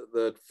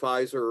that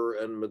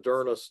Pfizer and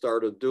Moderna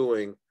started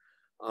doing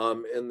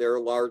in their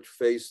large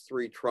phase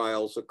 3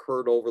 trials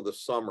occurred over the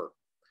summer.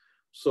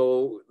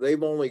 So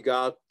they've only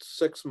got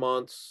 6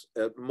 months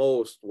at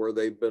most where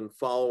they've been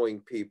following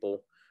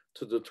people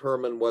to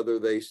determine whether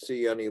they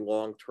see any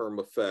long-term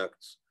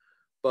effects.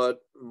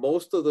 But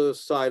most of the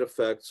side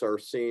effects are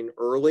seen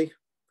early,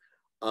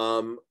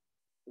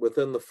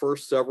 within the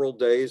first several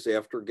days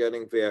after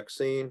getting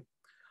vaccine.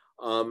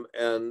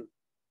 And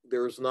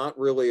there's not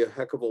really a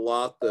heck of a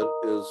lot that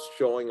is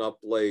showing up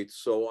late.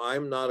 So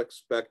I'm not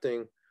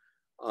expecting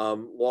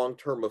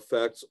long-term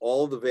effects.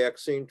 All of the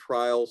vaccine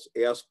trials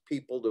ask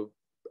people to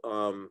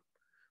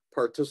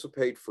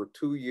participate for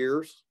 2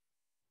 years.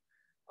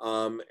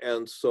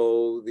 And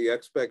so the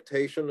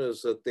expectation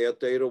is that that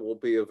data will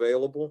be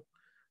available.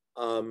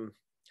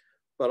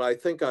 But I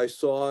think I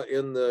saw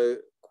in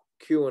the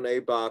Q&A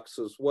box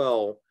as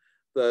well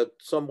that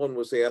someone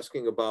was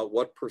asking about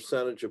what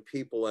percentage of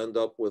people end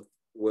up with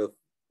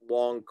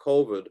long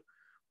COVID,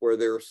 where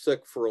they're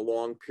sick for a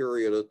long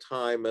period of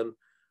time. And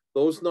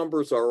those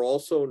numbers are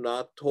also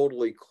not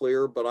totally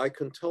clear, but I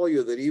can tell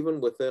you that even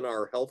within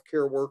our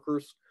healthcare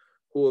workers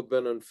who have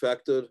been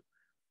infected,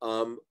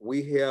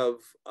 we have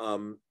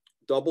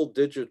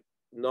double-digit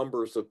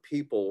numbers of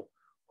people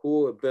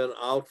who have been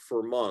out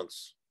for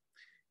months.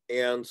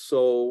 And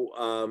so,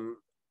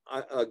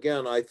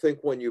 I think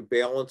when you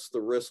balance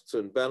the risks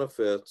and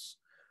benefits,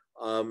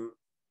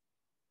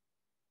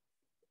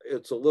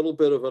 it's a little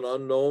bit of an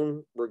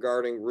unknown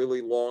regarding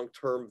really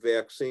long-term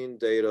vaccine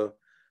data,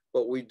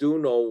 but we do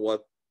know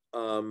what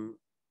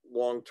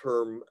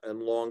long-term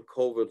and long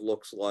COVID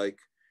looks like.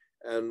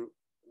 And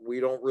we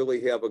don't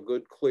really have a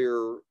good,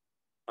 clear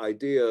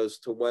idea as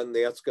to when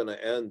that's going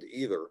to end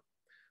either.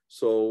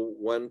 So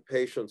when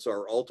patients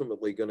are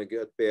ultimately going to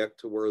get back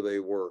to where they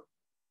were.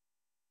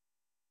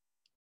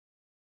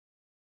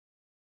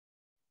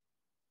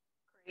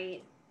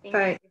 Great.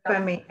 If I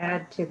may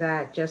add to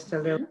that just a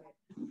little.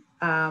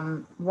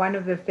 One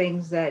of the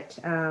things that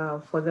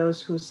for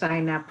those who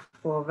sign up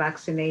for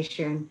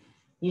vaccination,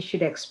 you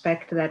should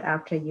expect that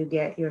after you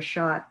get your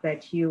shot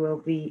that you will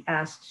be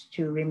asked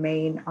to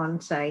remain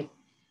on site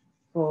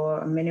for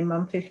a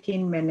minimum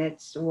 15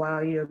 minutes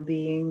while you're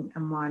being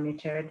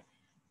monitored,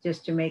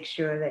 just to make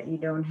sure that you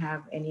don't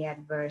have any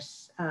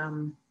adverse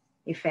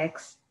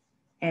effects.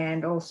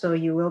 And also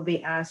you will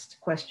be asked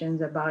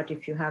questions about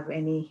if you have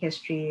any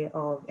history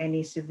of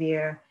any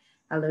severe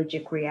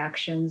allergic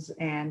reactions,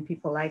 and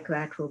people like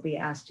that will be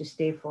asked to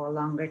stay for a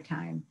longer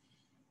time.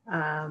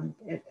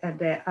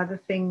 The other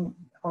thing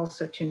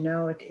also to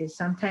note is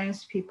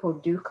sometimes people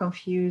do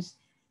confuse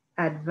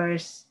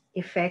adverse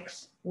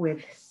effects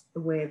with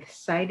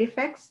side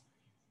effects.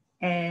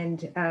 And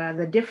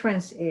the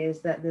difference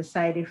is that the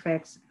side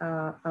effects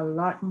are a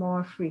lot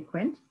more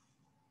frequent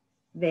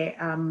They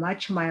are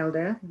much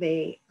milder.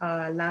 They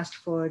last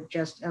for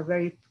just a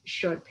very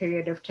short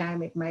period of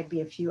time. It might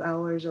be a few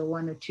hours or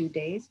 1 or 2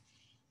 days.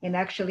 And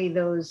actually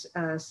those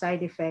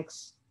side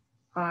effects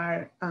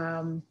are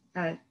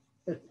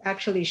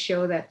actually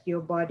show that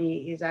your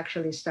body is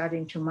actually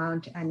starting to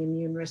mount an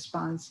immune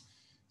response.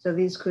 So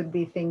these could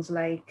be things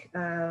like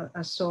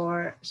a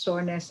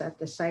soreness at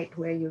the site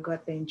where you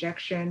got the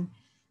injection.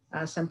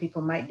 Some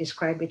people might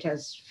describe it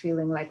as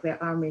feeling like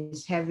their arm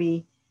is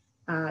heavy.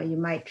 You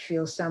might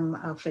feel some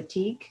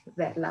fatigue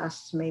that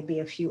lasts maybe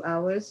a few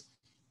hours.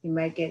 You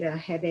might get a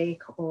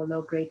headache or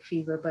low-grade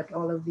fever, but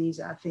all of these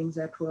are things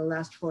that will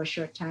last for a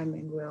short time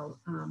and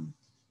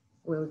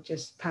will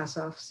just pass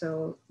off.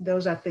 So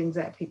those are things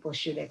that people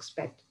should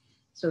expect.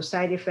 So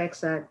side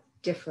effects are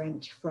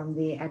different from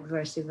the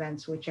adverse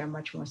events, which are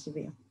much more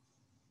severe.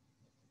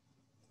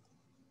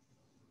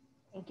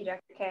 Thank you,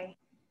 Dr. K.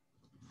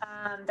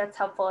 That's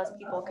helpful as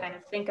people kind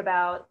of think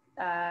about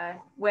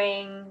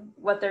weighing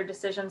what their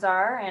decisions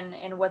are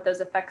and what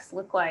those effects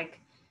look like.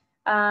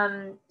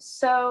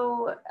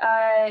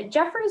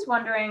 Jeffrey's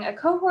wondering, a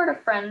cohort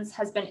of friends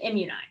has been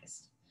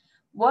immunized.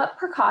 What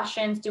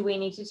precautions do we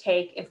need to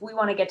take if we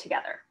want to get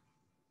together?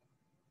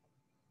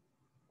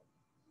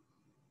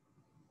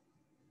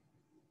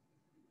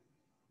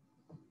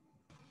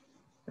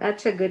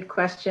 That's a good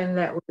question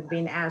that we've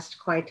been asked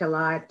quite a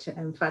lot.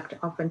 In fact,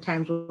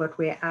 oftentimes what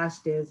we're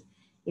asked is,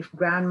 if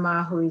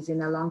grandma who is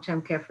in a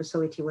long-term care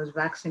facility was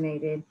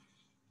vaccinated,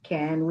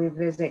 can we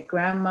visit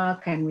grandma?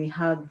 Can we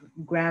hug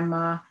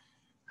grandma?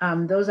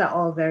 Those are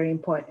all very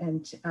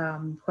important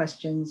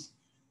questions.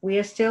 We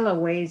are still a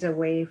ways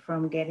away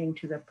from getting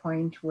to the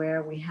point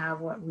where we have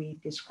what we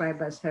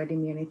describe as herd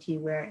immunity,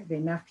 where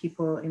enough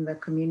people in the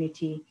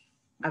community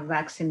are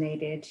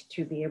vaccinated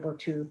to be able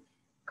to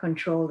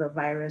control the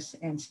virus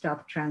and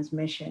stop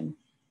transmission.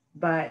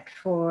 But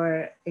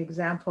for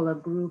example, a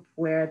group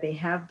where they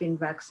have been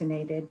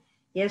vaccinated,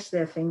 yes,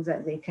 there are things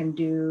that they can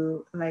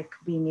do, like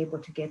being able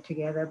to get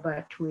together,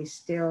 but we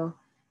still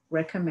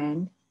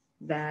recommend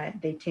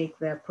that they take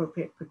the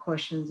appropriate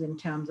precautions in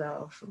terms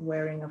of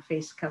wearing a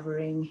face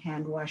covering,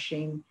 hand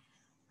washing,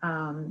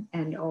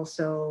 and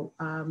also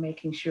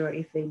making sure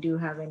if they do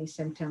have any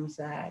symptoms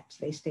that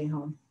they stay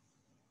home.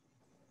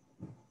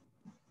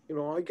 You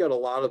know, I get a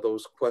lot of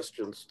those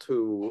questions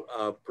too,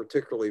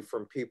 particularly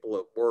from people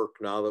at work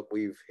now that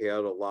we've had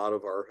a lot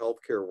of our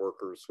healthcare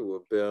workers who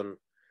have been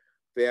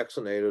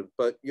vaccinated.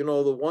 But, you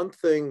know, the one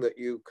thing that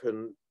you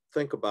can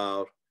think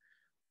about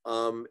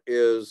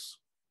is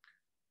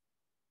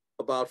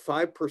about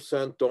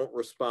 5% don't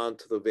respond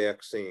to the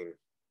vaccine.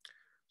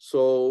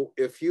 So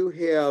if you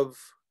have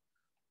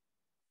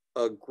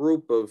a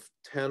group of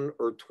 10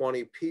 or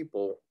 20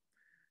 people,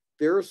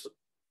 there's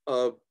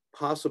a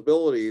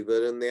possibility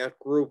that in that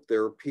group,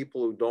 there are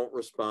people who don't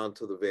respond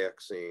to the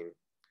vaccine.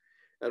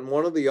 And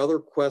one of the other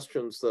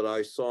questions that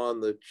I saw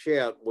in the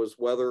chat was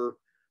whether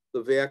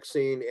the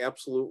vaccine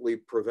absolutely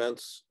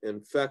prevents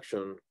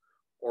infection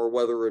or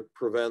whether it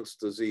prevents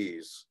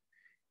disease.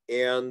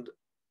 And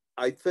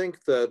I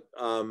think that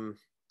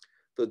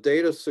the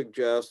data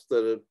suggests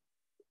that it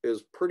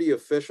is pretty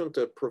efficient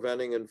at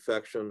preventing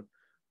infection,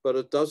 but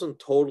it doesn't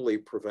totally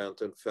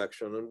prevent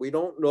infection. And we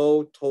don't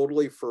know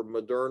totally for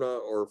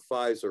Moderna or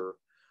Pfizer,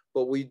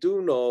 but we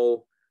do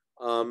know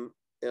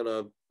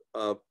in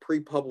a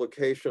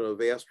pre-publication of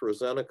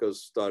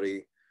AstraZeneca's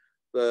study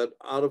that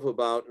out of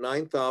about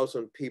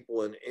 9,000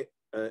 people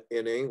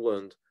in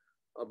England,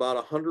 about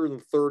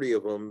 130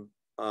 of them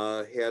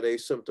had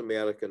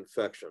asymptomatic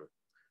infection.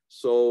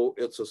 So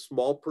it's a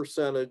small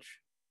percentage.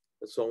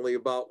 It's only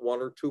about 1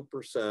 or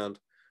 2%,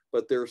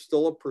 but there's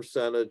still a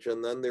percentage.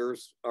 And then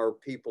there's our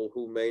people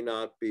who may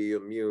not be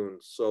immune.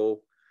 So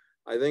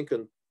I think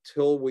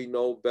until we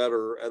know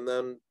better, and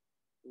then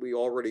we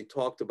already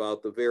talked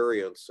about the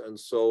variants. And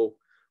so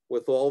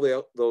with all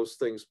those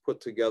things put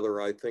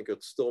together, I think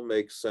it still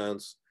makes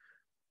sense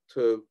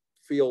to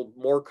feel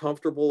more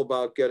comfortable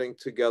about getting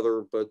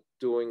together, but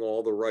doing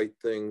all the right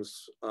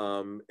things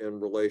in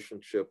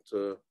relationship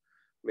to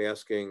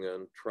masking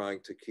and trying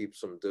to keep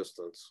some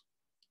distance.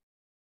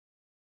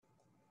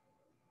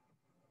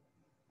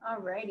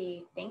 All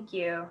righty, thank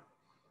you.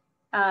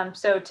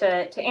 So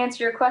to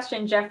answer your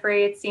question,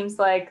 Jeffrey, it seems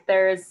like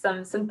there's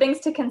some things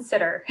to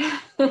consider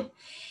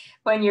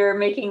when you're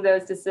making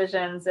those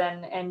decisions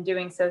and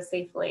doing so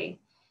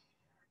safely.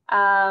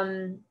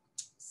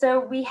 So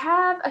we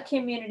have a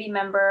community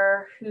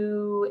member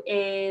who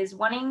is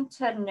wanting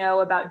to know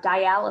about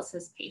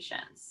dialysis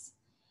patients.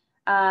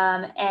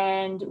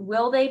 And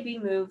will they be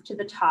moved to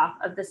the top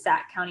of the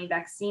Sac County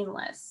vaccine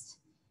list?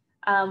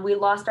 We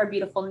lost our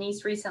beautiful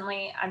niece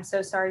recently. I'm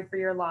so sorry for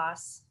your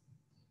loss.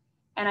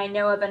 And I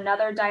know of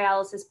another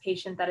dialysis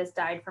patient that has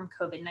died from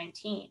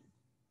COVID-19.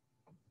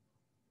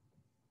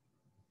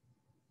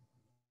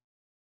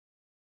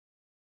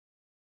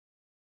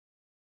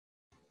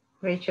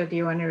 Rachel, do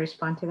you want to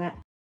respond to that?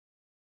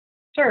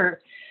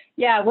 Sure.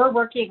 Yeah, we're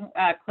working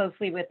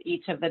closely with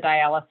each of the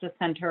dialysis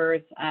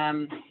centers.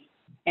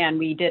 And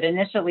we did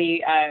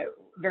initially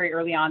very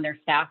early on, their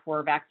staff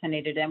were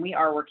vaccinated, and we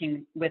are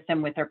working with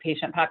them with their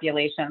patient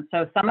population.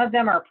 So some of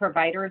them are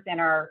providers in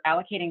our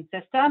allocating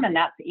system, and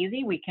that's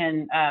easy. We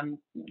can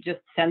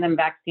just send them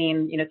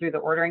vaccine, through the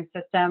ordering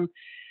system.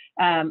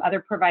 Other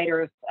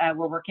providers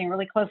we're working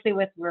really closely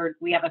with, where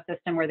we have a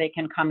system where they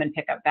can come and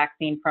pick up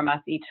vaccine from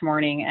us each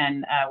morning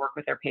and work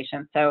with their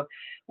patients. So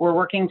we're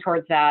working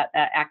towards that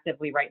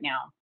actively right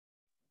now.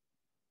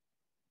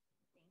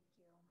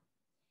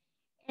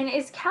 And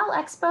is Cal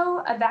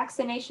Expo a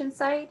vaccination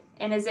site,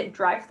 and is it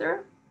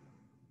drive-through?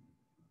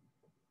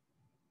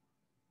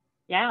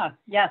 Yes.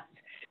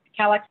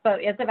 Cal Expo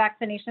is a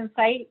vaccination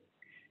site.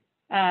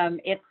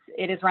 It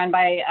is run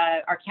by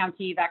our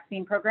county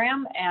vaccine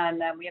program,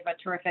 and we have a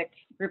terrific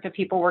group of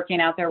people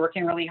working out there,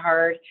 working really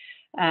hard.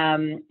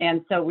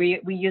 And so we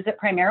use it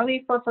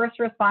primarily for first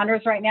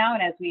responders right now.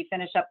 And as we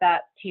finish up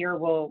that tier,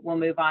 we'll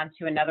move on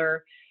to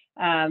another.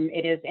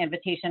 It is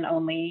invitation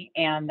only.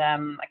 And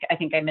like I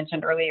think I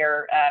mentioned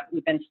earlier,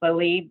 we've been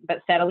slowly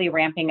but steadily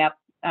ramping up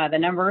the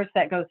numbers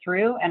that go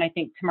through. And I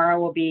think tomorrow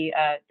will be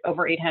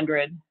over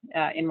 800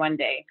 in one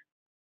day.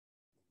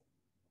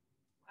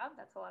 Wow,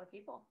 that's a lot of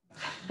people.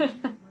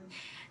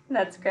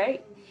 That's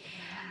great.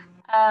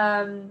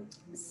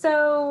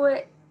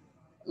 So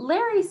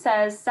Larry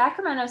says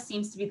Sacramento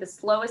seems to be the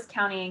slowest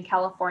county in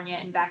California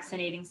in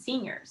vaccinating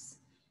seniors.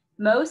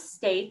 Most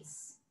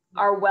states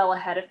are well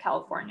ahead of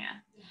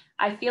California.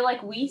 I feel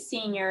like we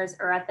seniors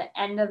are at the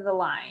end of the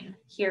line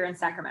here in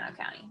Sacramento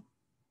County.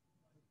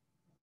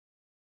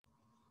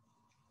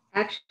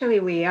 Actually,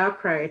 we are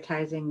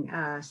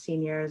prioritizing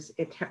seniors.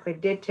 It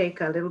did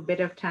take a little bit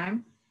of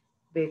time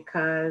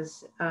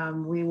because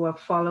we were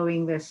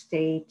following the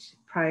state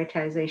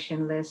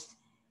prioritization list,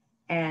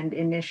 and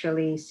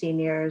initially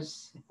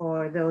seniors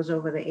or those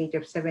over the age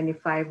of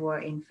 75 were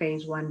in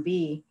phase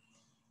 1B.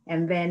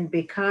 And then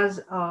because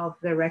of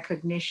the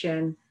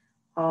recognition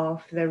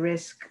of the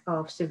risk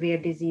of severe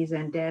disease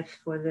and death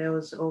for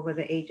those over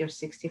the age of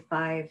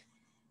 65,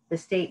 the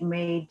state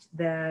made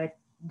the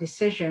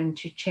decision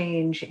to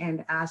change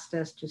and asked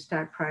us to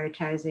start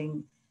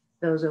prioritizing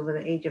those over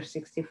the age of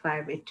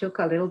 65. It took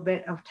a little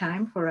bit of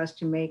time for us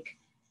to make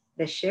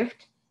the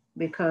shift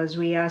because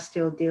we are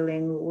still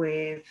dealing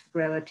with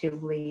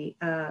relatively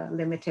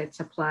limited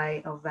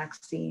supply of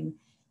vaccine.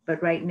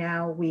 But right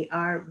now we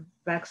are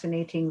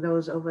vaccinating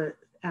those over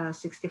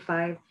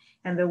 65.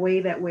 And the way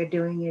that we're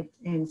doing it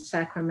in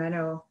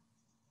Sacramento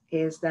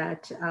is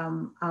that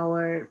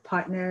our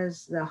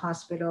partners, the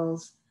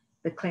hospitals,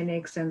 the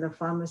clinics and the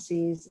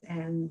pharmacies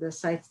and the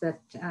sites that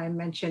I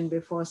mentioned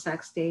before,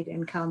 Sac State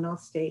and Cal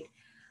North State,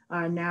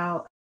 are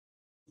now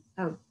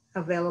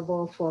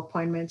available for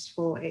appointments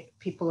for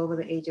people over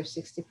the age of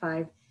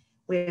 65.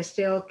 We're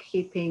still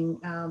keeping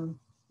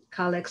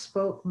Cal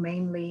Expo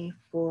mainly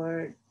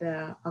for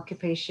the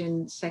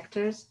occupation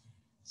sectors.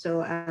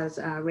 So as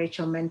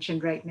Rachel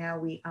mentioned, right now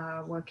we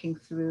are working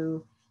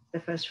through the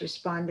first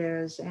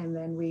responders, and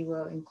then we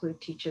will include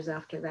teachers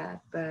after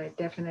that. But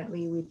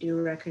definitely we do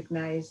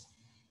recognize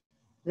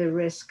the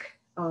risk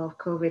of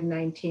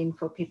COVID-19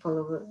 for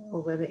people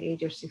over the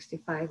age of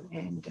 65,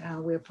 and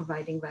we're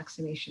providing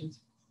vaccinations.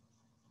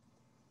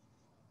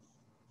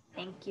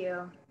 Thank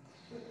you.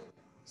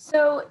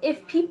 So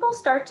if people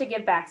start to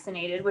get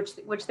vaccinated,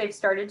 which they've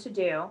started to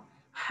do,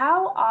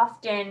 how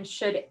often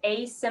should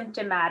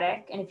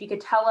asymptomatic, and if you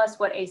could tell us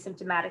what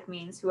asymptomatic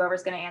means,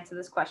 whoever's going to answer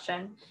this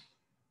question,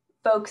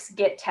 folks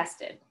get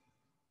tested?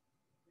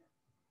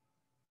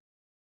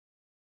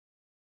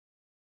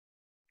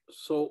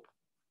 So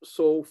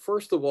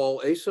first of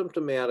all,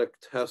 asymptomatic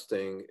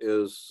testing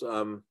is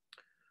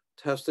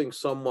testing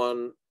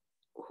someone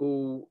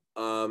who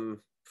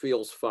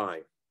feels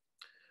fine.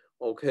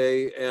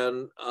 Okay,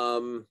 and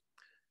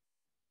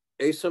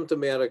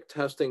asymptomatic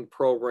testing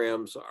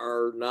programs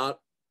are not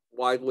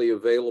widely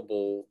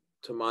available,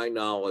 to my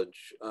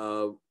knowledge,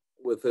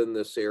 within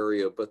this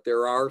area, but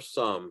there are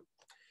some.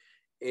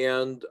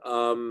 And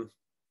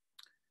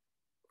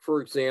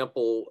for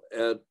example,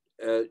 at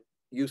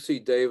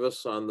UC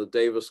Davis on the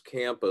Davis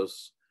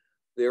campus,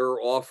 they're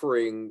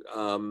offering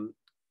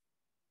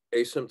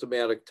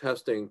asymptomatic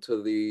testing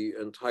to the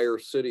entire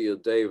city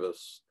of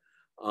Davis,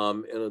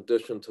 in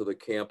addition to the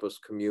campus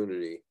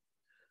community.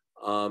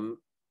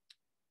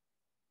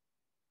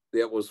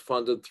 That was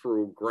funded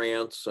through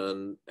grants,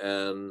 and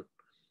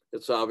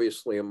it's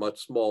obviously a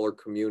much smaller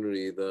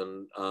community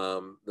than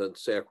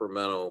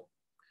Sacramento.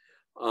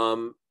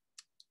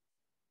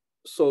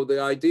 So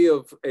the idea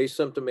of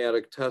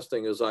asymptomatic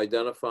testing is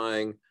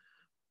identifying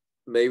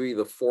maybe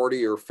the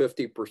 40 or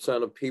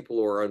 50% of people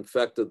who are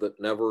infected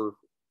that never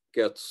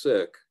get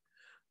sick,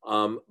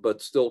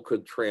 but still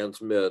could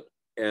transmit.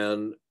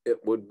 And it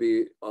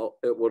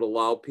would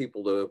allow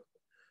people to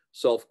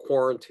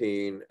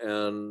self-quarantine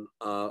and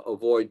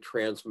avoid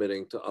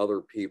transmitting to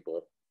other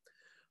people.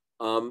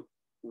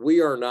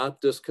 We are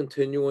not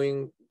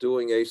discontinuing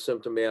doing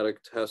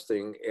asymptomatic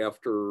testing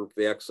after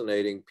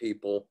vaccinating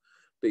people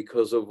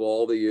because of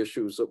all the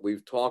issues that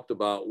we've talked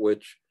about,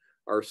 which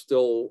are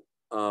still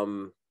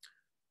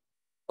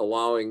a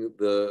allowing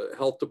the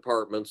health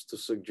departments to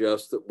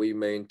suggest that we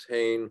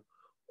maintain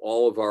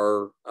all of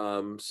our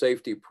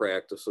safety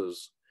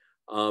practices.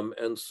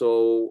 And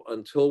so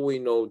until we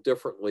know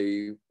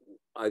differently,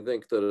 I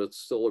think that it's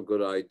still a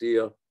good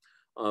idea,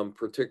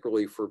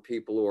 particularly for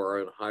people who are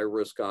in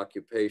high-risk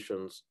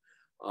occupations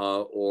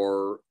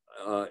or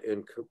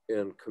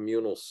in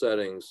communal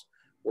settings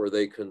where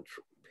they can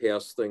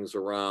pass things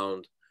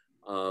around,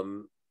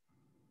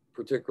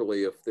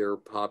 particularly if their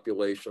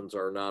populations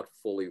are not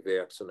fully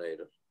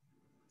vaccinated.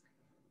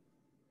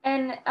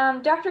 And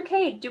Dr.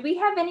 K, do we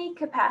have any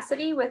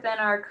capacity within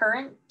our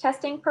current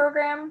testing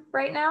program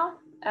right now?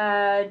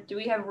 Do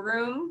we have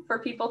room for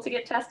people to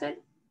get tested?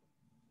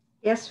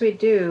 Yes, we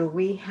do.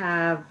 We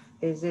have,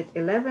 is it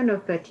 11 or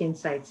 13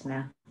 sites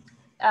now?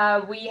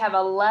 We have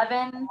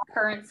 11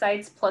 current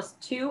sites plus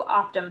 2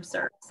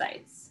 OptumServe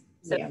sites.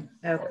 So, yeah,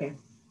 okay.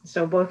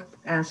 So both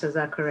answers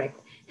are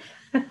correct.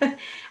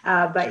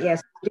 But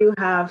yes, we do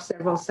have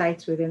several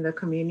sites within the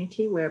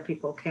community where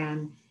people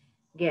can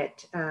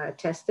get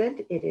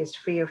tested. It is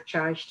free of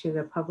charge to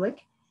the public.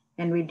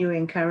 And we do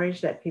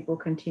encourage that people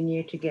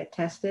continue to get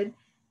tested.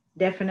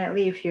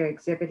 Definitely, if you're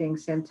exhibiting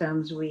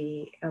symptoms,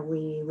 we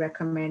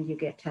recommend you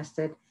get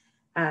tested.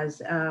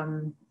 As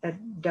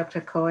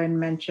Dr. Cohen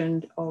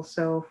mentioned,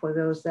 also for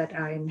those that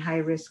are in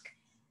high-risk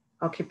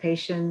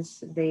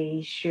occupations,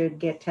 they should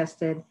get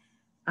tested.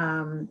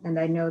 And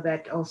I know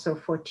that also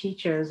for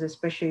teachers,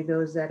 especially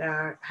those that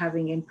are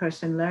having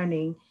in-person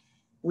learning,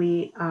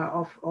 we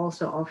are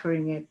also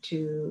offering it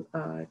to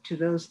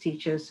those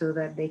teachers so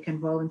that they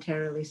can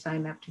voluntarily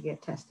sign up to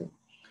get tested.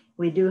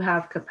 We do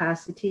have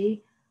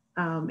capacity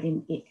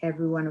in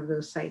every one of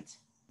those sites.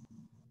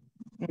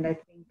 And I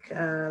think,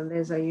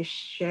 Liz, are you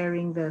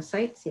sharing the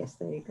sites? Yes,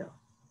 there you go.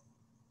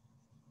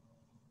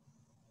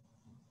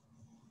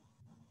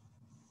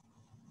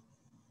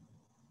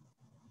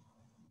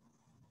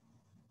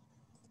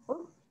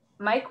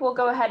 Mike will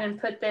go ahead and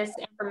put this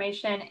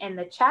information in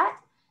the chat.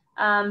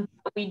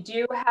 We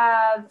do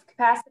have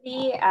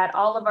capacity at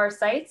all of our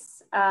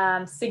sites,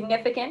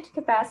 significant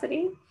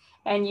capacity,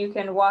 and you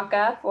can walk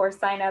up or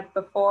sign up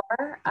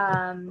before.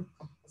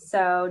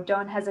 So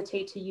don't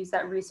hesitate to use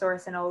that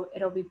resource, and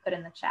it'll be put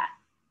in the chat.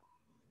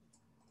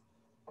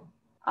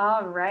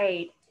 All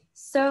right,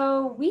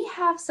 so we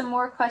have some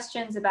more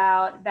questions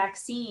about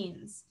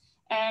vaccines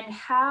and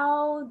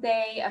how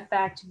they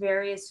affect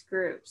various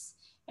groups.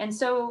 And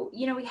so,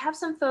 you know, we have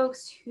some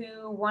folks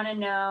who want to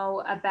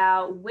know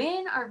about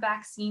when are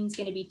vaccines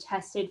going to be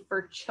tested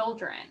for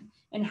children,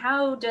 and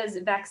how does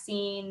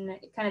vaccine,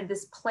 kind of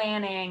this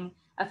planning,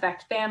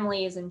 affect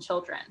families and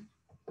children?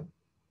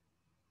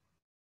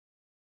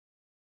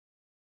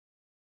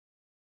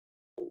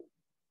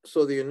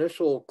 So the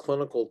initial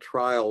clinical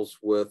trials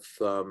with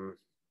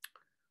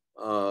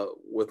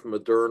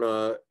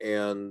Moderna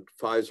and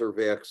Pfizer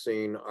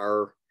vaccine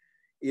are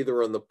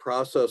either in the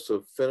process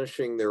of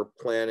finishing their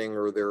planning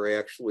or they're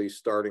actually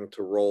starting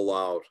to roll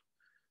out.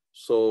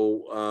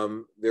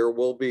 So there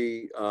will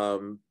be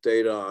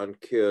data on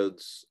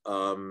kids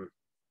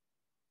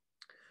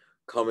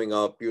coming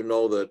up. You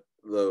know that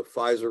the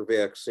Pfizer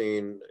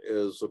vaccine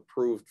is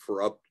approved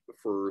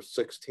for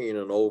 16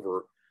 and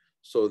over.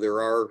 So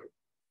there are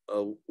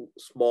a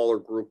smaller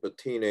group of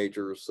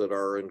teenagers that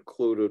are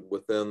included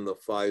within the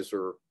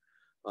Pfizer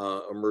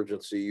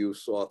emergency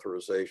use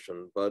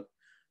authorization, but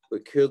the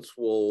kids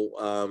will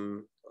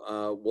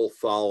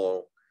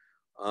follow.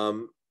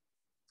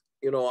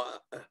 You know,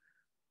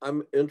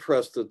 I'm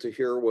interested to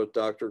hear what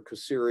Dr.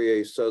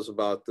 Kasirye says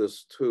about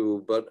this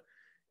too, but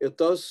it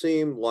does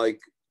seem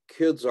like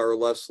kids are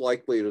less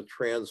likely to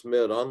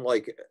transmit,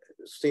 unlike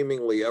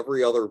seemingly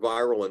every other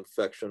viral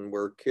infection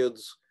where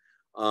kids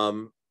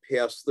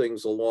pass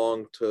things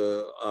along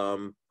to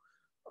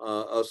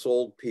us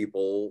old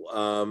people.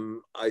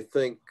 I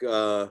think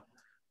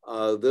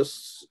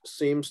this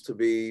seems to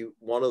be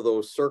one of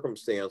those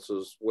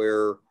circumstances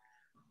where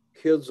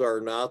kids are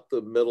not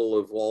the middle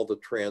of all the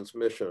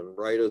transmission,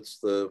 right? It's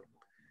the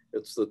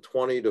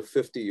 20 to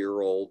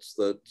 50-year-olds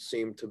that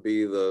seem to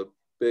be the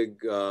big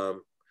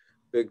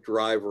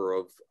driver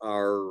of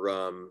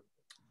our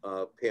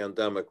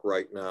pandemic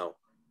right now.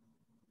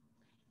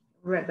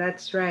 Right,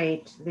 that's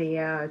right.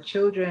 The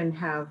children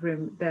have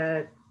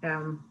the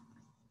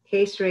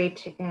case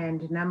rate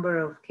and number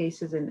of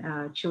cases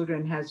in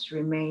children has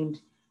remained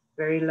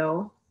very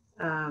low.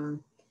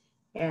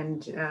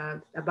 And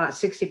about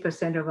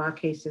 60% of our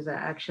cases are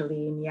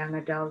actually in young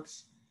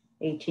adults,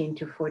 18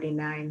 to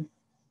 49.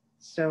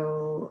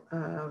 So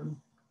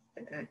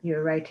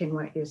you're right in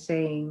what you're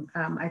saying.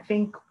 I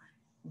think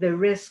the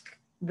risk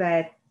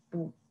that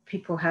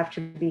people have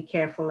to be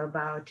careful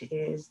about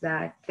is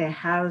that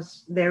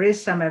there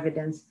is some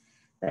evidence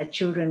that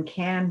children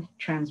can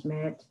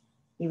transmit,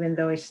 even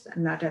though it's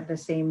not at the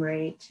same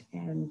rate.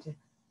 And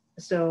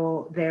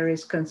so there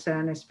is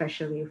concern,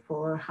 especially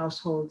for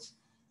households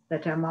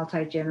that are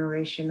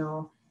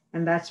multi-generational.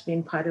 And that's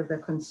been part of the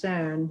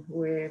concern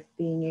with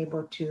being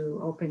able to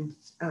open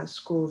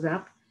schools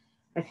up.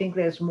 I think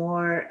there's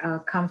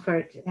more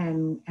comfort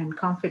and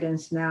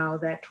confidence now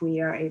that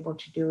we are able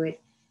to do it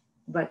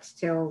but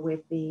still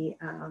with the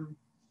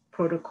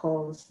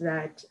protocols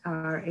that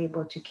are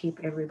able to keep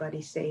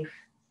everybody safe.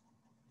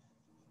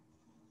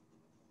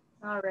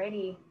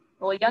 Alrighty.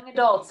 Well, young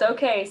adults.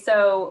 Okay,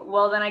 so,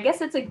 well, then I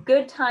guess it's a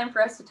good time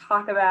for us to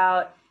talk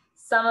about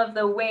some of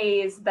the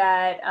ways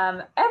that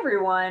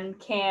everyone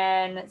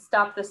can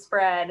stop the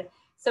spread.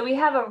 So we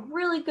have a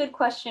really good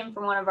question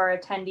from one of our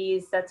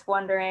attendees that's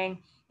wondering,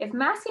 if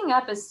masking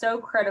up is so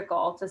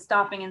critical to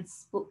stopping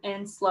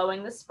and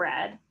slowing the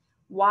spread,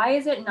 why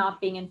is it not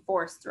being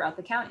enforced throughout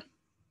the county?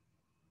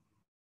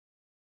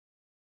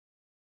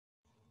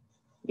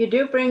 You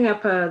do bring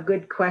up a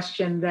good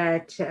question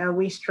that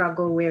we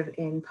struggle with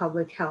in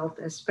public health,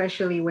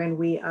 especially when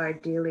we are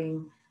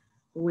dealing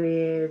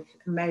with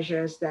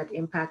measures that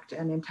impact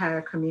an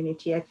entire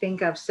community. I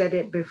think I've said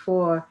it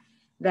before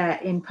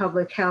that in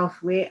public health,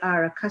 we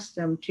are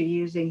accustomed to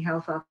using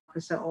health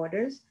officer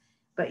orders,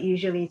 but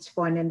usually it's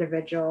for an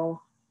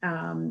individual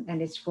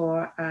and it's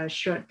for a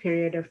short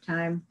period of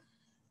time.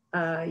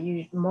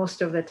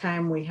 Most of the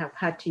time we have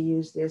had to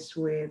use this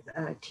with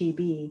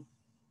TB,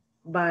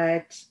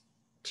 but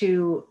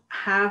to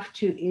have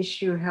to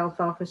issue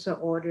health officer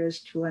orders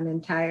to an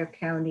entire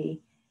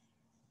county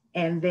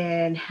and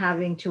then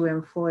having to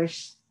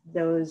enforce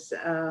those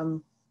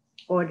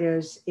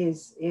orders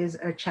is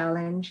a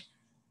challenge.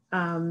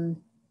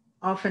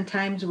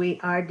 Oftentimes we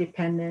are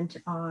dependent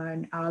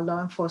on our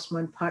law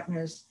enforcement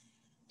partners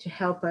to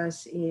help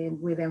us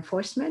with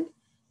enforcement.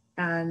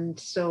 And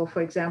so,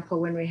 for example,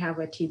 when we have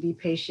a TB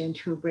patient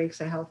who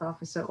breaks a health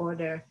officer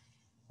order,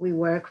 we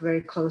work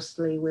very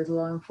closely with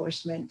law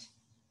enforcement.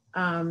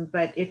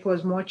 But it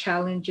was more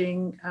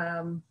challenging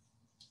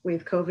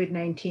with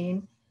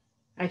COVID-19.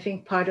 I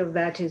think part of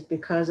that is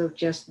because of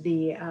just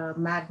the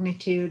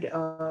magnitude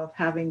of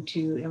having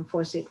to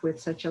enforce it with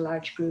such a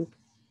large group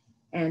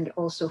and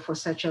also for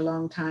such a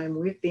long time.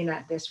 We've been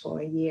at this for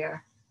a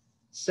year.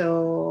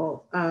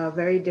 So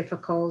very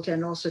difficult,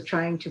 and also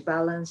trying to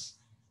balance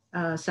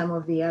some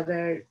of the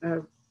other,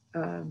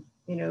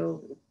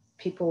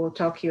 people will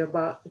talk to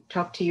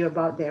you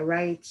about their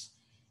rights,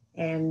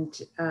 and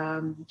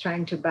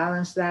trying to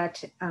balance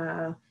that,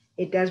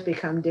 it does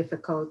become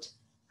difficult.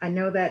 I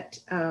know that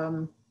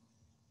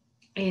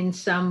in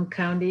some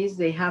counties,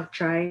 they have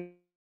tried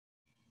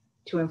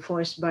to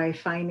enforce by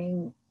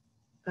fining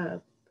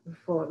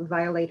for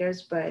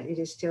violators, but it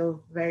is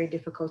still very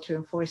difficult to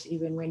enforce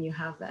even when you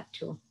have that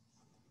tool.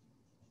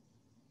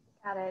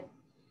 Got it.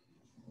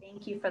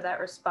 Thank you for that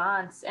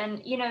response.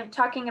 And,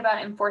 talking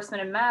about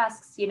enforcement of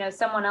masks,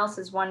 someone else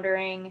is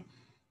wondering,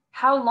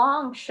 how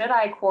long should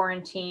I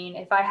quarantine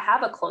if I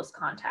have a close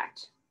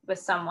contact with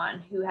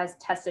someone who has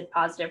tested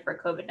positive for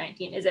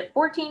COVID-19? Is it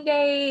 14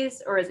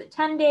 days or is it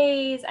 10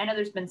 days? I know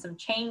there's been some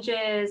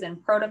changes in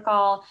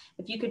protocol.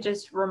 If you could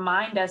just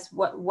remind us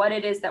what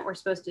it is that we're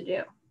supposed to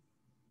do.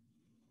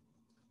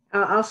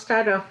 I'll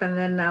start off and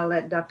then I'll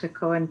let Dr.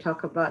 Cohen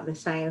talk about the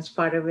science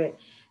part of it.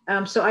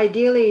 So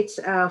ideally it's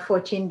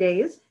 14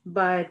 days,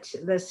 but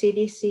the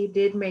CDC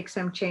did make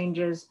some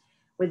changes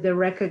with the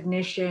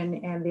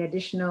recognition and the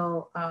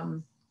additional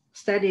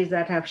studies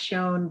that have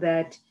shown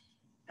that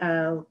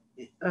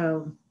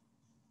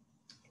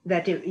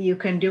you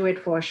can do it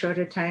for a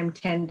shorter time,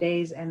 10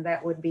 days, and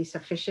that would be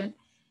sufficient.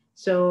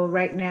 So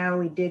right now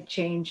we did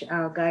change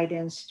our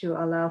guidance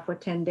to allow for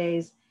 10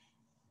 days.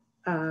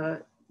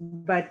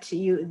 But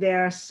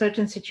there are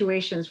certain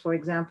situations, for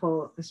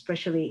example,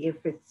 especially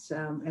if it's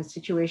a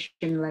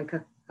situation like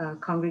a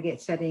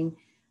congregate setting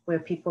where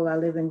people are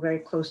living very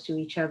close to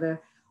each other,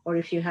 or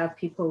if you have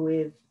people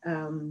with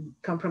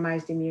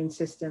compromised immune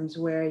systems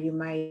where you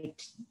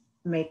might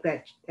make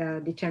that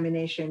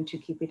determination to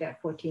keep it at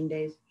 14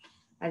 days.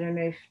 I don't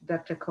know if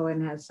Dr.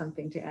 Cohen has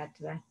something to add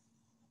to that.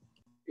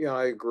 Yeah,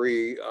 I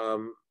agree.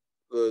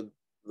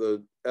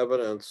 The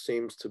evidence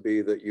seems to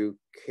be that you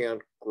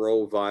can't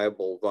grow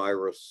viable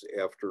virus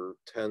after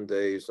 10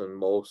 days in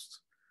most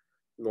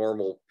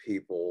normal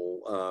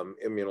people,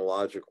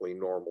 immunologically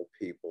normal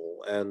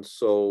people. And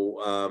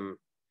so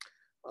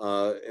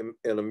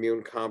in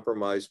immune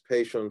compromised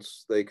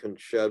patients, they can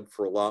shed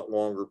for a lot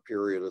longer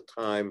period of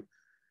time,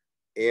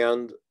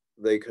 and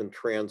they can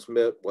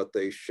transmit what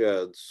they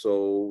shed.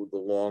 So the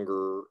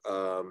longer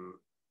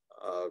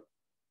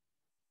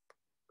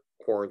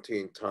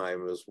quarantine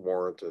time is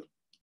warranted.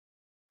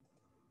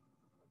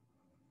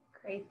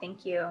 Great,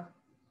 thank you.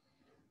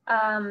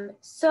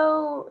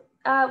 So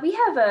we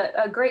have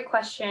a great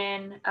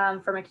question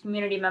from a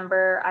community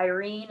member.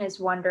 Irene is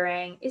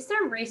wondering, is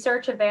there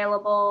research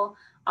available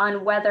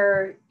on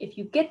whether if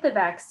you get the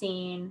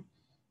vaccine,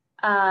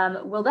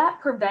 will that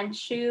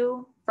prevent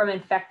you from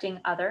infecting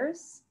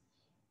others?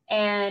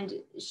 And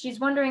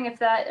she's wondering if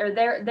that, or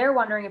they're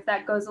wondering if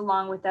that goes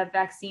along with that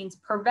vaccine's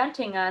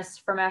preventing us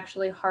from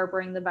actually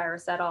harboring the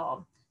virus at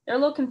all. They're a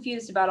little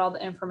confused about all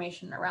the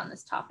information around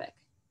this topic.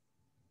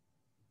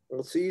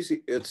 Well, it's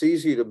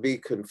easy to be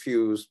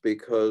confused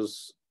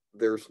because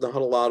there's not a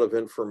lot of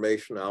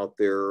information out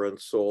there. And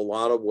so a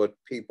lot of what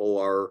people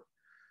are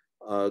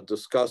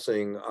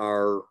discussing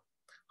are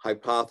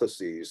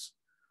hypotheses.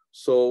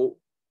 So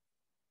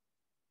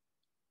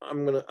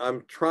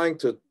I'm trying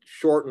to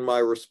shorten my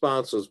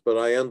responses, but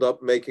I end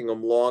up making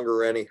them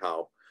longer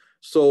anyhow.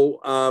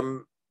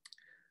 So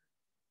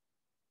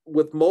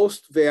with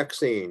most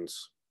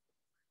vaccines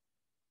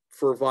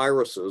for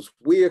viruses,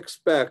 we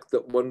expect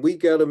that when we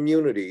get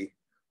immunity,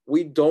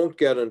 we don't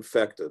get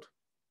infected,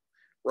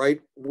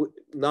 right?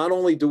 Not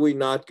only do we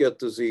not get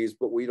disease,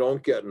 but we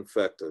don't get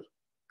infected.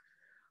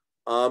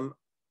 But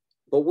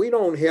we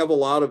don't have a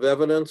lot of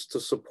evidence to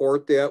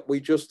support that. We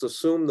just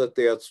assume that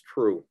that's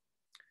true.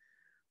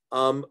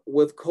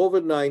 With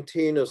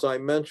COVID-19, as I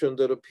mentioned,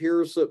 it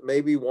appears that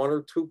maybe 1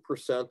 or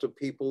 2% of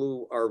people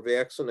who are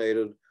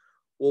vaccinated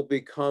will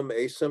become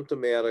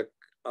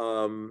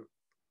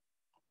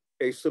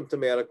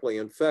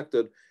asymptomatically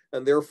infected,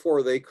 and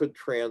therefore they could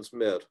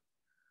transmit.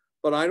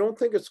 But I don't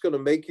think it's going to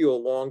make you a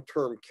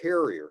long-term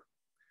carrier,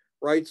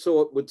 right?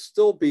 So it would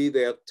still be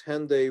that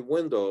 10-day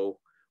window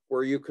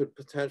where you could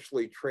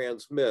potentially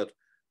transmit.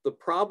 The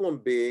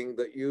problem being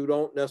that you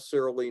don't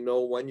necessarily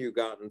know when you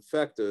got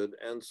infected.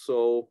 And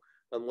so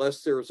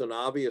unless there's an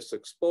obvious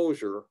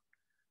exposure,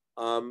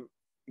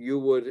 you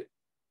would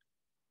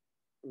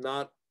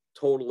not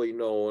totally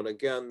know. And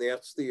again,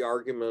 that's the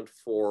argument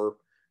for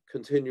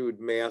continued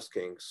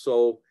masking.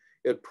 So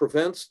it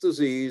prevents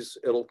disease.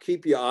 It'll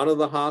keep you out of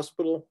the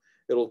hospital.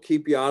 It'll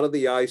keep you out of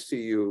the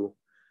ICU.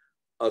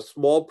 A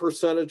small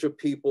percentage of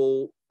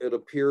people, it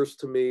appears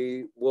to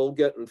me, will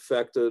get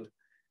infected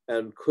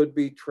and could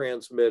be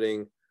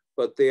transmitting,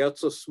 but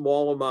that's a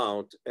small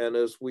amount. And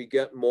as we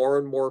get more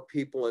and more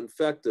people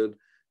infected,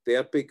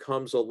 that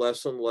becomes a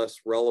less and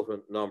less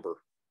relevant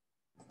number.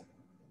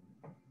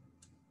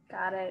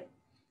 Got it.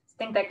 I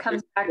think that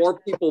comes back more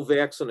people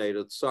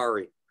vaccinated,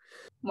 sorry.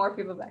 More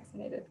people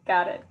vaccinated.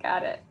 Got it.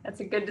 Got it.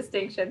 That's a good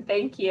distinction.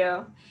 Thank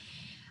you.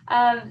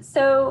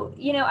 So,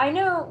 you know, I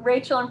know,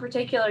 Rachel, in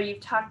particular,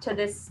 you've talked to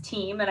this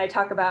team, and I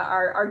talk about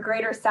our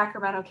greater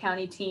Sacramento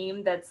County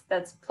team that's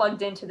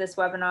plugged into this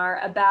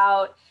webinar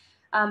about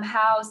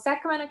how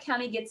Sacramento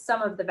County gets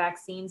some of the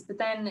vaccines, but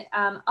then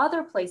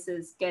other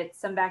places get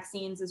some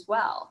vaccines as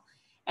well.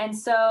 And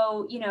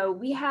so, you know,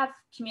 we have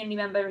community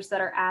members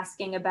that are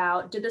asking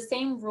about, do the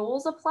same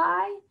rules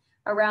apply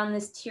around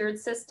this tiered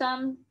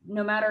system,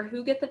 no matter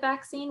who get the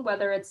vaccine,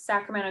 whether it's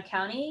Sacramento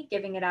County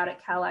giving it out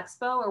at Cal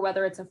Expo or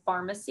whether it's a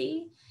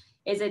pharmacy?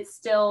 Is it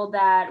still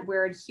that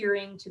we're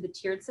adhering to the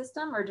tiered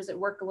system, or does it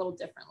work a little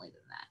differently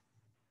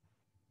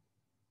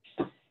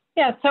than that?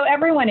 Yeah, so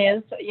everyone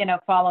is, you know,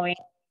 following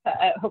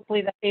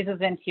hopefully the phases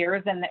and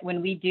tiers, and that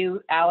when we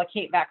do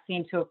allocate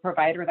vaccine to a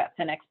provider, that's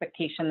an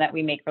expectation that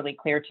we make really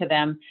clear to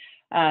them.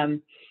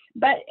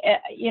 But,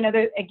 you know,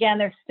 again,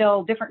 there's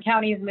still different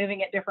counties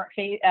moving at different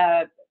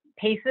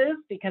paces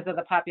because of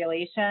the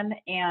population.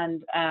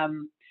 And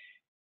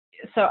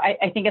so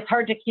I think it's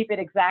hard to keep it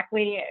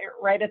exactly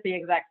right at the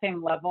exact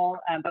same level,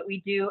 but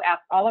we do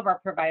ask all of our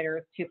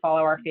providers to follow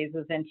our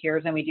phases and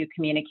tiers, and we do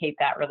communicate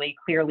that really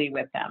clearly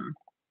with them.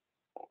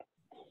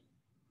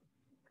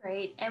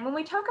 Great. And when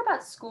we talk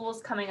about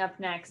schools coming up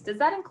next, does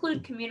that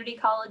include community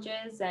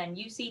colleges and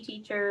UC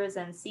teachers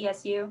and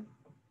CSU?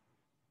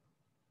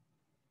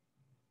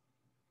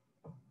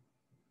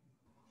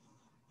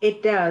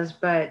 It does,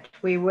 but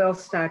we will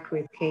start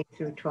with K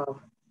through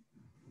 12.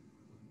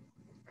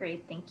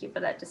 Great, thank you for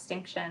that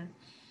distinction.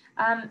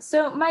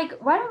 So Mike,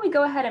 why don't we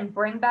go ahead and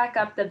bring back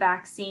up the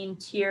vaccine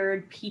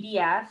tiered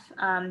PDF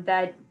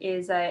that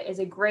is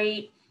a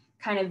great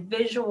kind of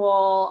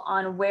visual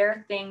on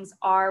where things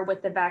are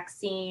with the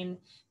vaccine,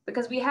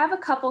 because we have a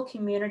couple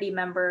community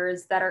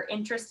members that are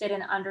interested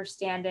in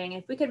understanding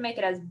if we could make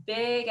it as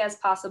big as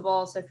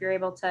possible. So if you're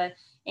able to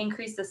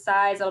increase the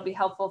size, that'll be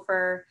helpful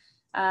for,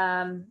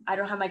 I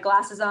don't have my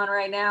glasses on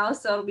right now,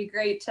 so it'll be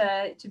great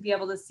to be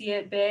able to see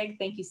it big.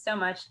 Thank you so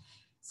much.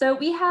 So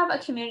we have a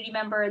community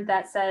member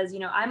that says, you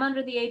know, I'm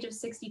under the age of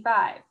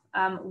 65.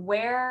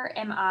 Where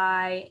am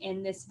I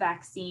in this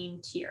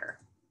vaccine tier?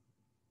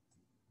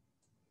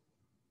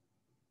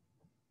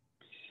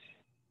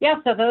 Yeah,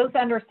 so those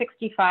under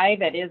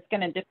 65, it is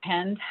going to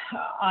depend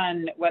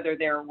on whether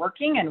they're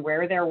working and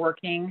where they're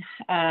working.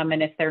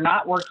 And if they're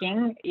not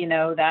working, you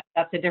know,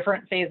 that's a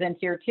different phase in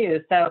tier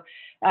 2. So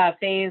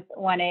phase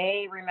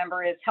 1A,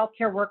 remember, is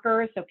healthcare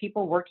workers, so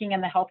people working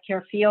in the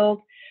healthcare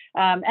field,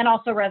 and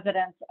also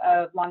residents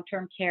of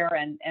long-term care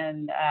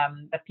and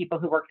the people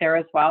who work there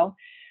as well.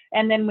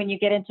 And then when you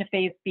get into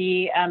phase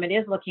B, it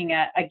is looking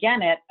at,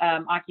 again, at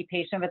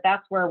occupation, but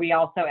that's where we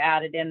also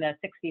added in the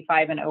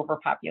 65 and over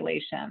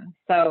population.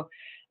 So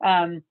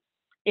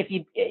if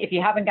you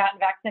haven't gotten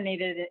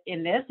vaccinated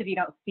in this, if you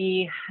don't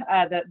see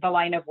the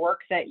line of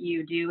work that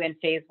you do in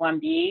phase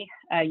 1B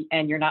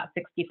and you're not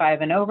 65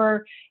 and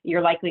over,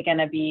 you're likely going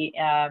to be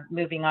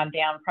moving on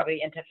down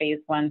probably into phase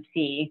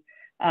 1C.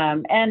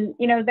 And,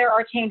 you know, there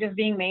are changes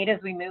being made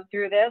as we move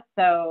through this.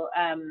 So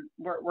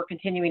we're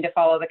continuing to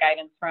follow the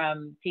guidance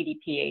from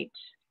CDPH.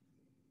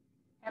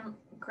 And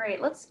great,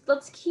 let's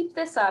keep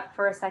this up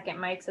for a second,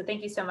 Mike. So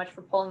thank you so much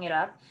for pulling it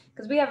up,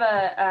 because we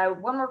have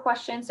one more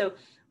question. So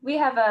we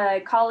have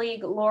a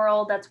colleague,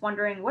 Laurel, that's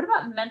wondering, what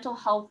about mental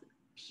health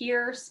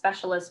peer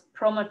specialists,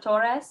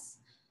 promotores?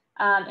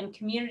 and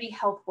community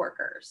health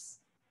workers.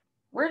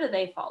 Where do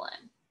they fall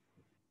in?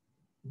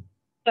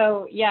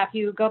 So yeah, if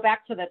you go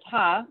back to the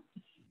top,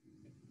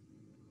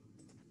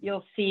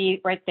 you'll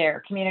see right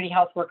there, community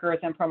health workers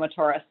and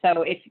promotorists.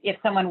 So if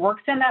someone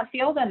works in that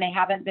field and they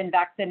haven't been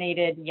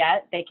vaccinated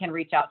yet, they can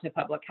reach out to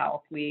public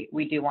health.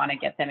 We do want to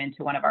get them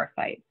into one of our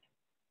sites.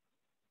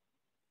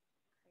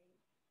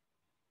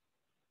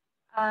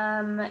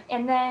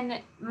 And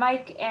then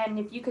Mike, and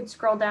if you could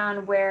scroll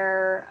down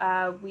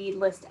where we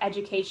list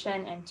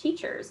education and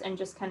teachers and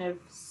just kind of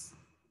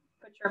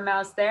put your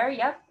mouse there.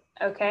 Yep.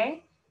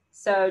 Okay.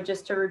 So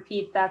just to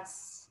repeat,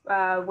 that's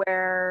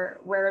where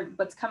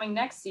what's coming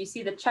next. So you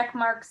see the check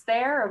marks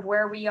there of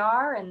where we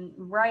are, and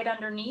right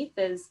underneath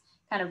is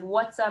kind of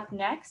what's up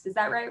next. Is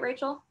that right,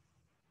 Rachel?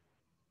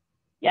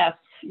 Yes.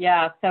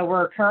 Yeah. So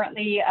we're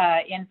currently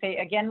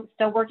again,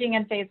 still working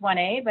in phase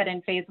 1A, but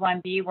in phase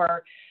 1B,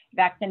 we're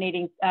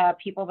vaccinating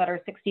people that are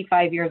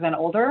 65 years and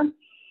older,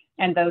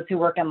 and those who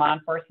work in law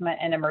enforcement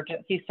and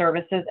emergency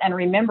services. And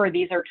remember,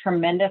 these are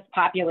tremendous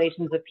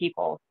populations of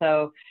people.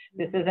 So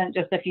this isn't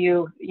just a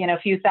few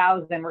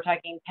thousand, we're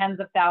talking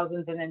tens of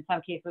thousands, and in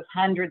some cases,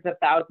 hundreds of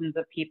thousands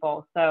of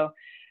people. So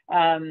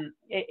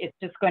it's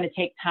just going to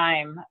take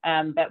time,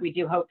 but we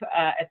do hope,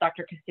 as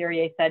Dr.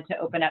 Kasirye said, to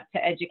open up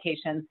to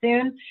education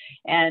soon.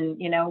 And,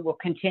 we'll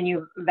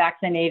continue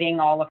vaccinating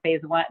all of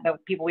phase 1, the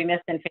people we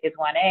missed in phase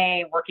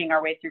 1A, working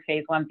our way through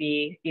phase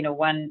 1B,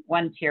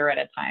 one tier at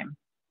a time.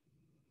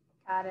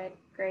 Got it.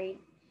 Great.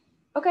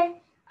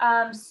 Okay.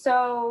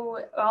 So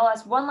I'll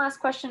ask one last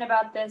question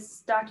about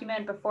this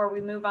document before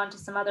we move on to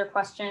some other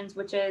questions,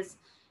 which is,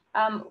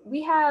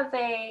 we have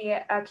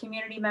a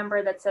community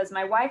member that says,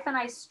 my wife and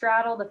I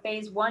straddle the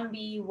phase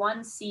 1B,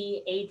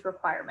 1C age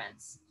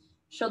requirements.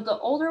 Should the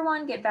older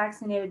one get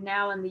vaccinated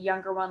now and the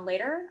younger one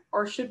later,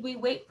 or should we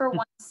wait for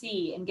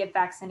 1C and get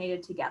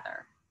vaccinated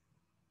together?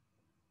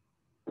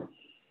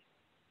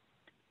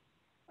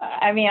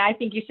 I mean, I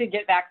think you should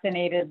get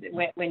vaccinated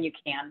when you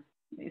can.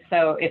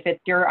 So if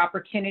it's your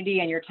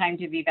opportunity and your time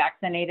to be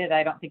vaccinated,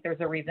 I don't think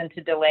there's a reason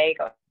to delay.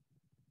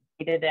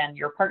 And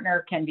your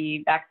partner can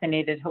be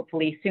vaccinated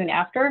hopefully soon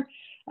after.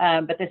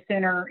 But the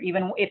sooner,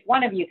 even if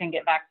one of you can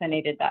get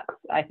vaccinated,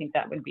 I think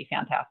that would be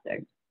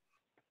fantastic.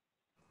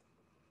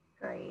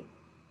 Great.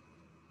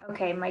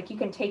 Okay, Mike, you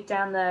can take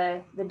down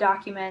the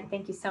document.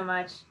 Thank you so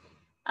much.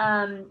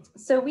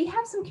 So we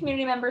have some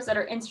community members that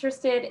are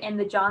interested in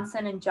the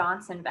Johnson &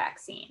 Johnson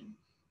vaccine.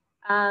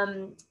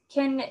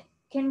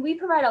 Can we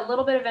provide a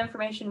little bit of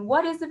information?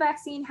 What is the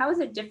vaccine? How is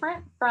it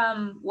different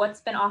from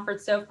what's been offered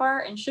so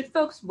far? And should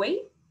folks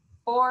wait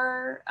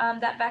for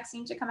that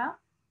vaccine to come out?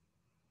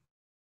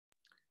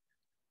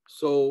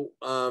 So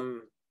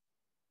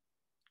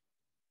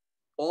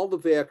all the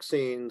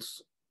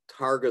vaccines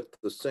target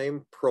the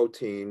same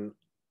protein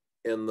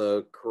in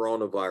the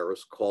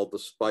coronavirus called the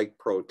spike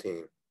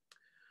protein.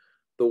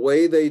 The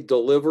way they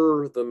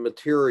deliver the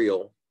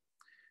material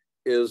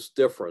is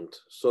different.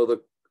 So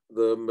the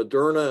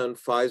Moderna and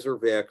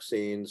Pfizer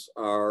vaccines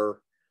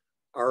are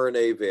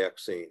RNA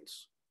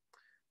vaccines.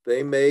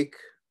 They make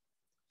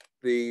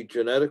the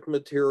genetic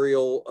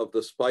material of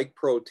the spike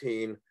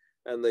protein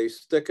and they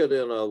stick it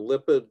in a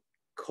lipid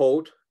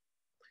coat,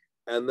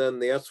 and then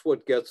that's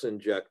what gets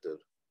injected.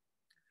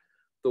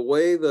 The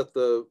way that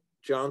the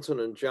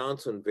Johnson &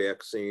 Johnson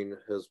vaccine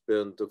has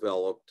been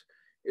developed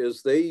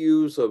is they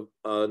use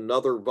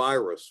another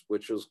virus,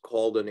 which is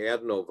called an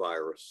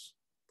adenovirus.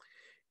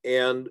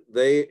 And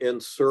they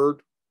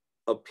insert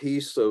a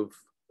piece of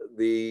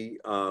the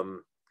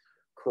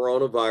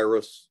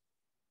coronavirus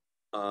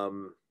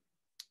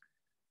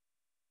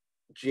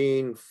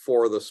gene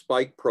for the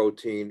spike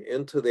protein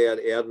into that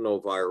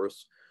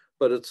adenovirus,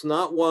 but it's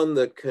not one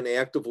that can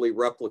actively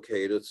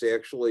replicate. It's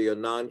actually a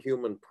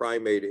non-human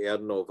primate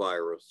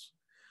adenovirus.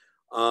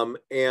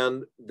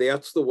 And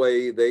that's the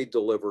way they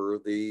deliver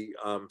the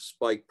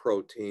spike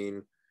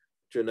protein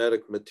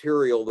genetic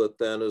material that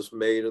then is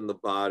made in the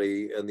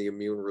body, and the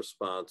immune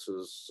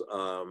responses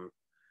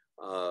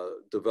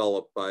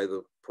developed by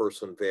the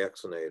person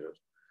vaccinated.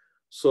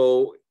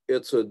 So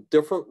it's a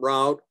different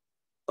route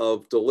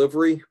of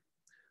delivery,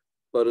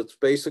 but it's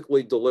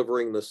basically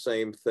delivering the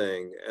same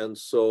thing. And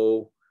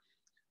so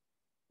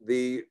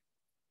the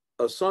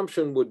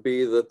assumption would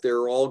be that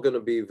they're all going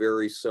to be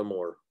very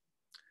similar.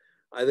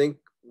 I think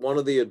one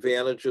of the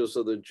advantages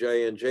of the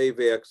J&J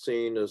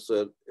vaccine is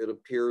that it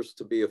appears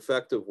to be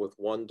effective with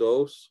one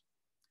dose.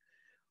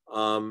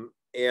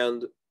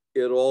 And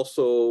it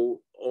also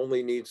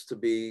only needs to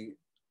be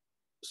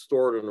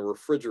stored in a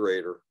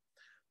refrigerator,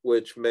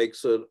 which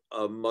makes it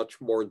a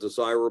much more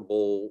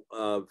desirable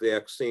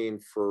vaccine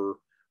for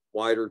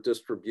wider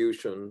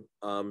distribution,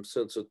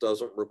 since it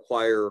doesn't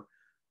require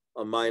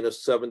a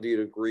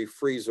 -70-degree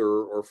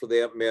freezer, or for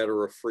that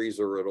matter, a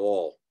freezer at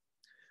all.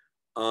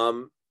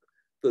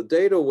 The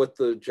data with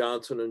the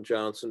Johnson &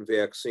 Johnson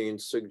vaccine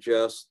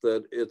suggests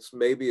that it's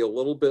maybe a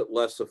little bit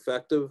less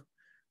effective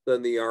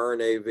than the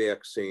RNA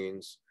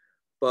vaccines,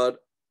 but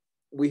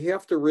we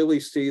have to really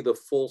see the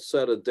full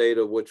set of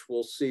data, which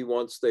we'll see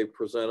once they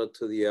present it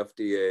to the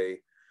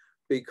FDA,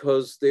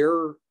 because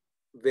their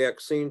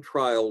vaccine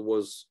trial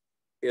was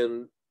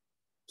in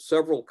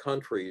several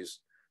countries,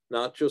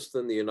 not just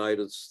in the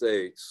United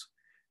States.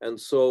 And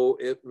so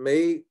it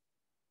may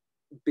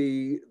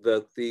be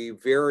that the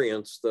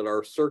variants that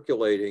are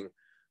circulating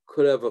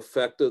could have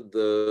affected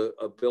the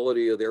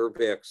ability of their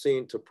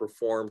vaccine to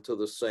perform to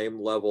the same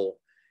level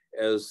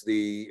as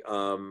the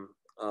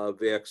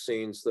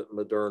vaccines that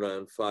Moderna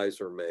and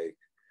Pfizer make.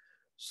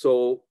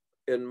 So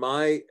in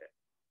my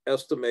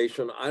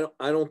estimation, I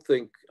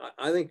think,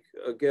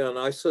 again,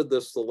 I said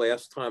this the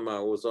last time I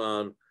was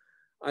on,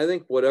 I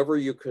think whatever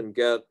you can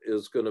get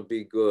is going to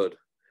be good.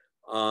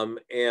 And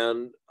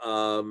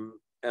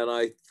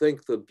I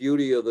think the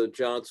beauty of the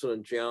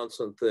Johnson &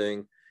 Johnson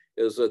thing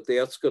is that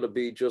that's going to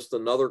be just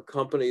another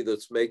company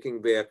that's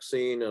making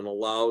vaccine and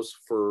allows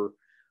for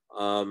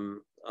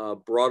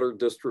broader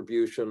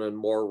distribution and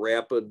more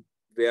rapid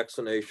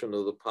vaccination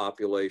of the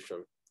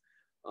population.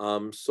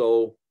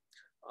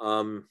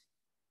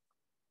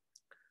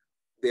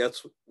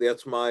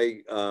 That's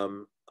my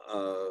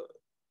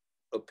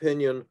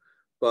opinion,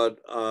 but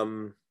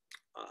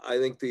I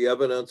think the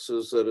evidence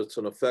is that it's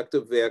an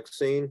effective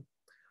vaccine.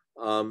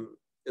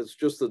 It's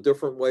just a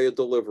different way of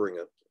delivering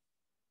it.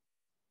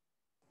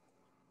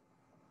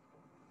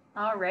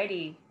 All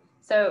righty.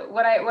 So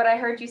what I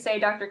heard you say,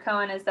 Dr.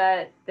 Cohen, is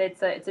that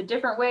it's a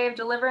different way of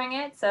delivering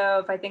it. So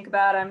if I think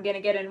about I'm going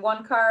to get in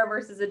one car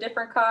versus a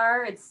different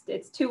car,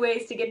 it's two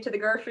ways to get to the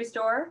grocery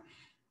store,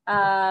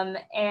 and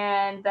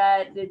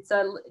that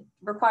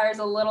requires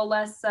a little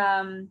less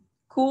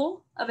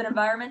cool of an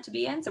environment to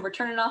be in. So we're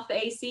turning off the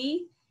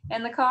AC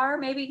in the car,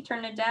 maybe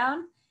turn it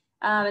down,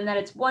 and that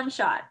it's one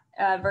shot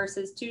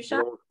versus two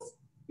shots.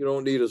 You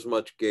don't need as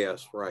much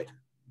gas, right?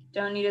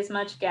 Don't need as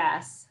much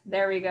gas.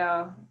 There we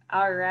go.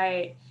 All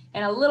right.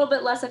 And a little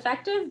bit less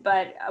effective,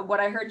 but what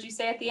I heard you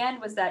say at the end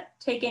was that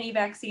take any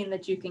vaccine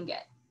that you can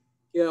get.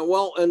 Yeah,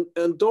 well,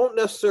 and don't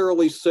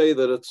necessarily say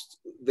that it's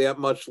that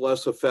much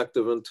less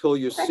effective until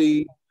you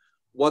see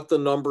what the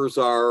numbers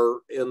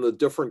are in the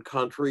different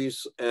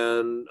countries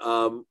and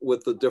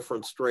with the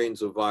different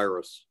strains of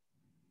virus.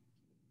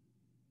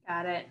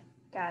 Got it.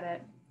 Got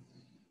it.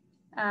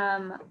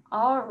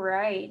 All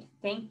right.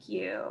 Thank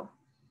you.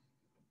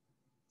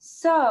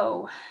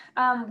 So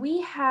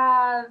we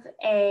have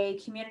a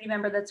community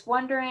member that's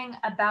wondering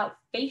about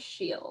face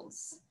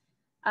shields.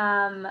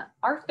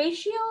 Are face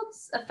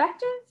shields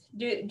effective?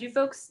 Do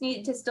folks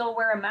need to still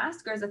wear a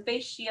mask, or is a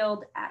face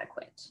shield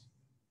adequate?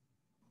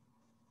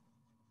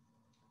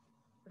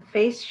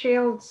 Face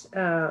shields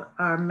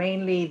are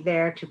mainly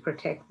there to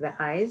protect the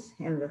eyes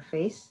and the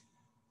face.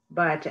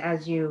 But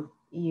as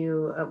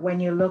when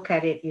you look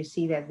at it, you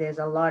see that there's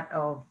a lot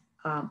of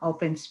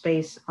open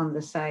space on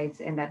the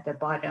sides and at the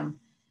bottom.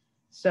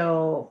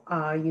 So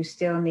you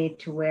still need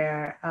to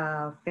wear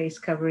a face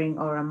covering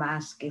or a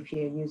mask if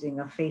you're using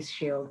a face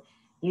shield.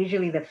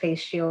 Usually the face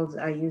shields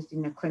are used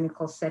in a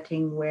clinical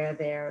setting where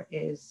there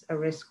is a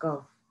risk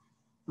of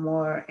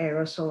more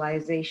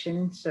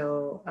aerosolization.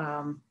 So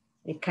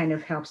it kind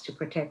of helps to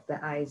protect the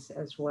eyes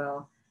as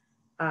well.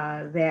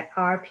 There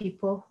are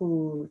people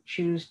who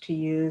choose to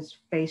use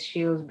face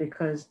shields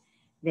because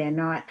they're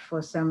not,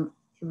 for some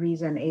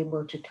reason,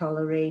 able to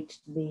tolerate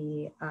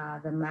the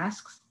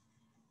masks.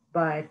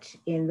 But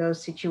in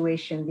those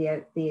situations,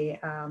 the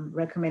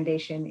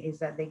recommendation is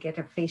that they get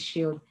a face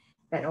shield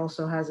that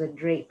also has a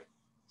drape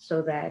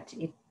so that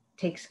it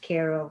takes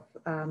care of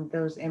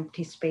those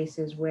empty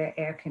spaces where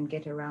air can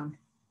get around.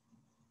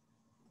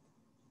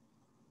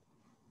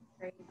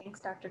 Great, thanks,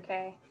 Dr.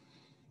 K.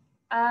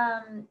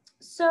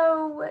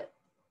 So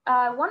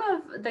one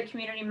of the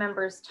community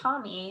members,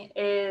 Tommy,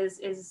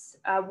 is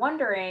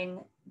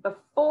wondering,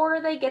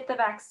 before they get the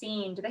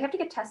vaccine, do they have to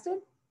get tested?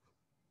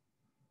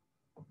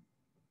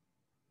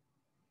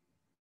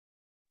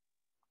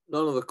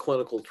 None of the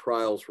clinical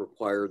trials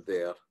required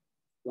that.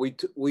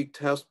 We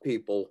test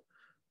people,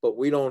 but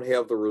we don't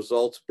have the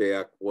results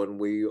back when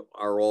we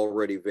are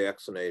already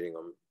vaccinating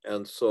them.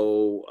 And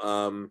so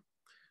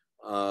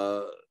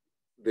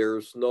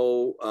there's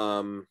no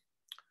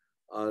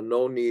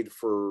need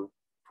for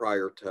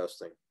prior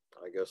testing.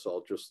 I guess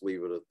I'll just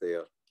leave it at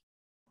that.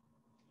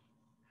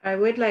 I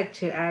would like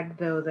to add,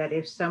 though, that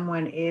if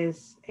someone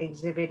is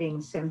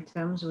exhibiting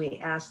symptoms, we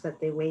ask that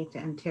they wait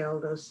until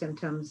those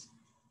symptoms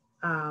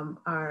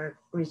are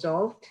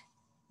resolved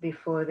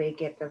before they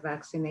get the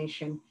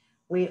vaccination.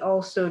 We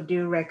also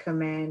do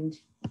recommend,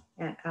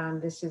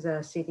 this is a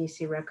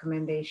CDC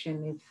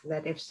recommendation,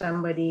 that if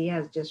somebody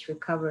has just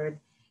recovered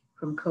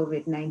from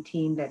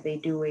COVID-19, that they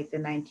do wait the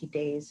 90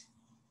 days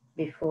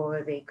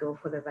before they go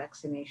for the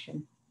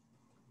vaccination.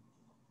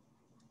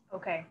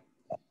 Okay.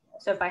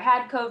 So if I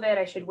had COVID,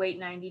 I should wait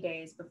 90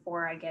 days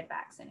before I get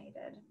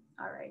vaccinated.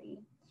 Alrighty.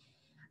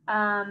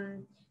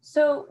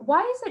 So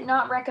why is it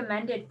not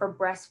recommended for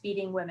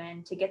breastfeeding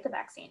women to get the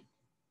vaccine?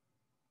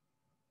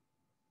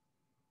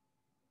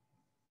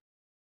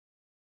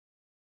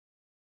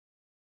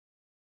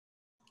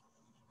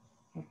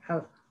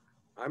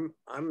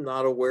 I'm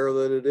not aware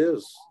that it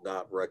is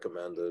not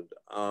recommended.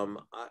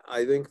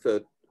 I think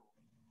that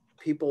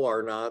people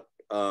are not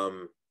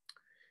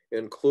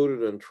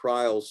included in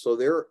trials. So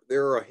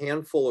there are a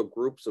handful of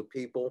groups of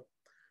people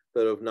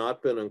that have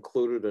not been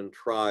included in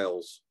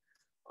trials,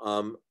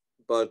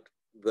 but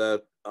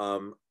that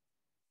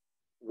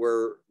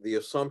where the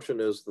assumption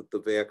is that the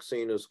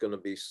vaccine is going to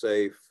be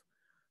safe,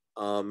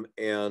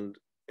 and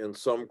in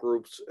some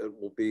groups it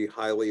will be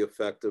highly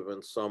effective,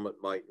 and some it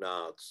might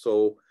not.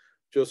 So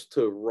just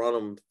to run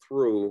them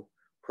through,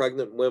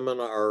 pregnant women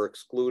are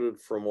excluded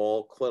from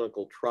all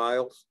clinical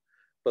trials,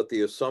 but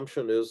the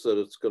assumption is that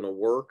it's going to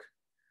work.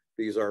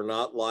 These are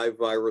not live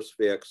virus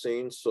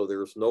vaccines, so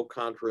there's no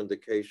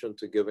contraindication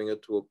to giving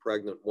it to a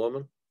pregnant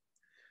woman.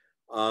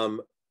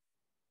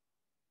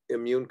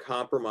 Immune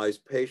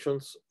compromised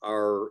patients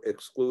are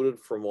excluded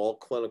from all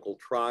clinical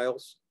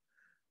trials.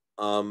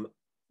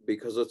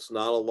 Because it's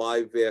not a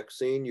live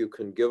vaccine, you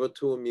can give it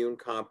to immune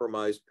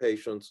compromised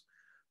patients,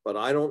 but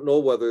I don't know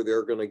whether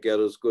they're going to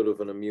get as good of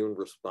an immune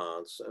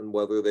response and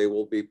whether they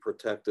will be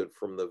protected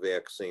from the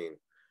vaccine.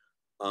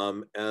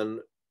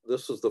 And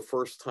this is the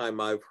first time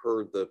I've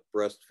heard that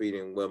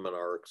breastfeeding women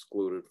are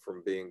excluded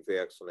from being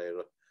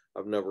vaccinated.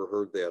 I've never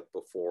heard that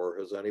before.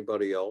 Has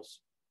anybody else?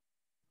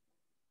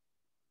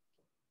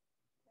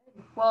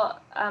 Well,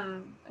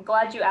 I'm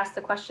glad you asked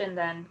the question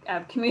then.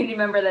 A community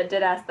member that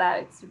did ask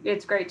that,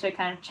 it's great to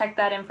kind of check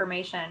that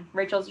information.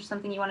 Rachel, is there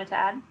something you wanted to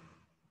add?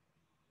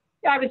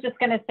 Yeah, I was just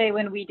going to say,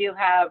 when we do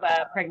have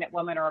a pregnant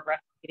woman or a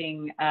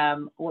breastfeeding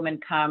woman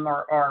come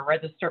or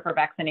register for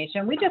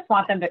vaccination, we just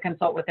want them to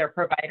consult with their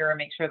provider and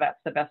make sure that's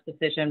the best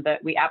decision.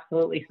 But we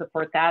absolutely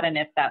support that. And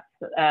if that's,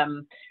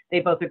 they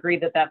both agree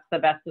that that's the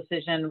best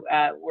decision,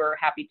 we're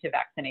happy to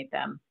vaccinate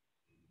them.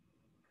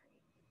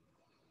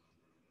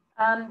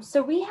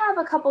 So we have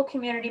a couple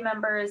community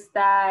members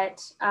that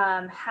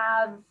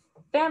have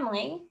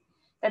family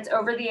that's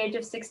over the age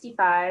of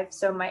 65.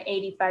 So my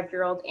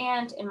 85-year-old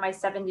aunt and my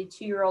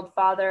 72-year-old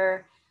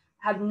father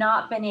have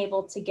not been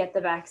able to get the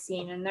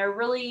vaccine, and they're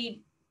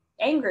really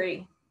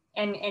angry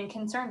and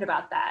concerned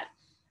about that.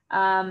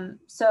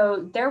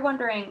 So they're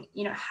wondering,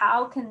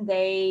 how can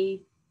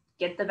they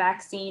get the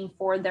vaccine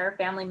for their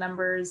family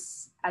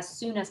members as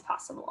soon as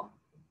possible?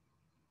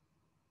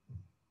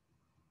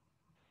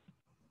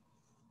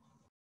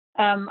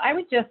 I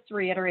would just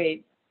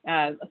reiterate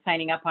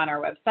signing up on our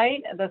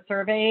website, the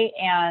survey,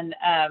 and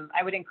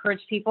I would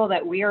encourage people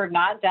that we are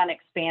not done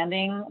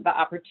expanding the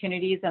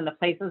opportunities and the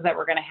places that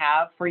we're going to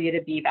have for you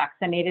to be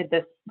vaccinated.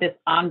 This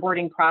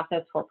onboarding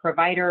process for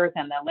providers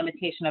and the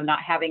limitation of not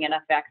having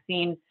enough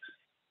vaccine,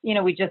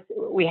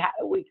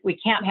 we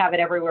can't have it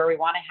everywhere we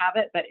want to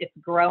have it, but it's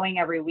growing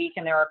every week,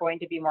 and there are going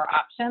to be more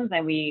options,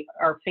 and we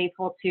are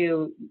faithful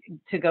to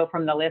go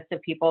from the list of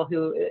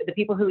the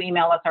people who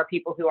email us are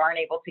people who aren't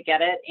able to get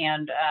it.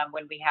 And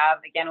when we have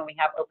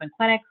open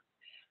clinics,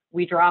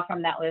 we draw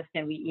from that list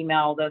and we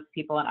email those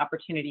people an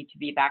opportunity to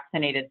be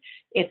vaccinated.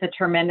 It's a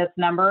tremendous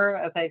number,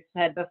 as I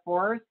said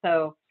before.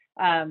 So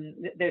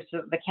there's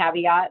the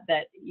caveat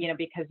that,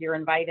 because you're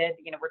invited,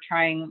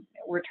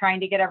 we're trying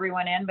to get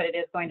everyone in, but it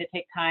is going to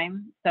take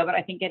time. So, but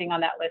I think getting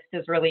on that list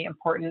is really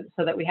important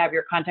so that we have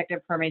your contact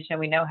information.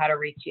 We know how to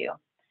reach you.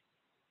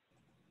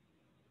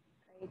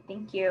 Great,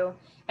 thank you.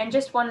 And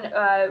just one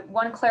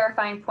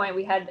clarifying point,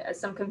 we had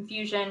some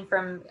confusion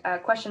from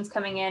questions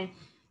coming in.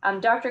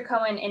 Dr.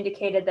 Cohen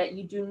indicated that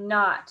you do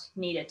not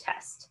need a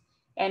test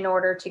in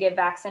order to get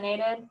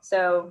vaccinated.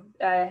 So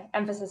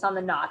emphasis on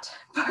the not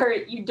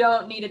part. You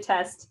don't need a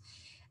test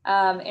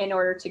in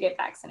order to get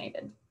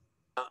vaccinated.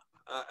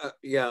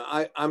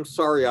 Yeah, I'm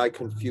sorry I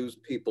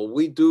confused people.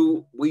 We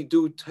do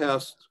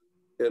test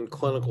in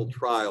clinical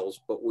trials,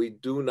 but we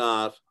do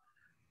not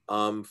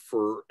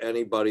for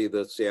anybody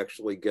that's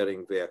actually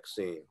getting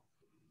vaccine.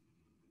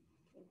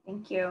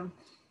 Thank you.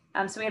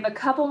 So we have a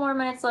couple more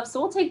minutes left.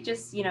 So we'll take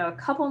just, a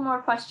couple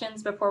more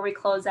questions before we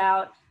close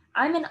out.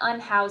 I'm an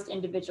unhoused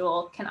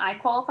individual. Can I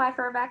qualify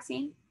for a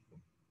vaccine?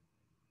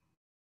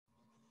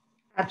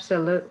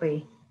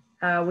 Absolutely.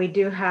 We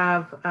do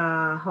have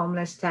a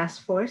homeless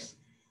task force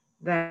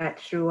that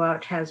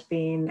throughout has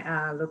been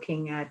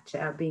looking at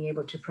being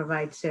able to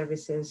provide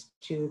services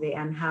to the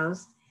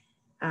unhoused,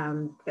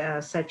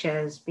 such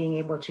as being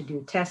able to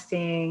do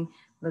testing,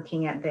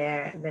 looking at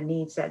the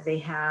needs that they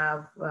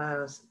have,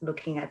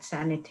 looking at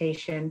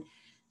sanitation.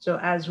 So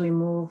as we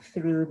move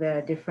through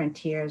the different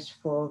tiers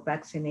for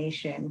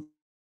vaccination,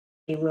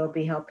 it will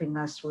be helping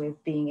us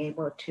with being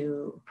able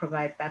to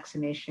provide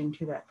vaccination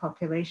to that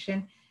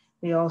population.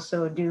 We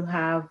also do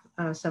have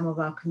some of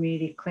our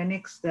community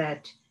clinics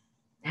that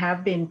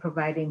have been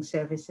providing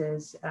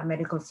services,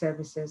 medical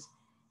services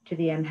to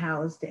the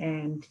unhoused,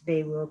 and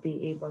they will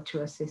be able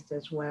to assist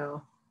as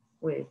well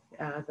with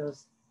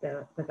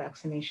the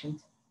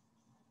vaccinations.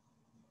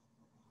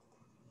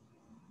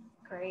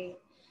 Great.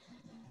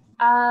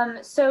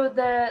 So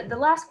the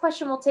last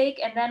question we'll take,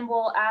 and then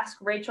we'll ask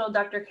Rachel,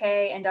 Dr.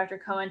 K, and Dr.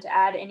 Cohen to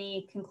add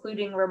any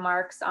concluding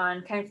remarks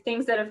on kind of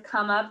things that have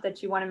come up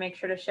that you want to make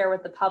sure to share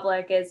with the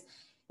public is,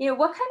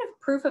 what kind of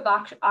proof of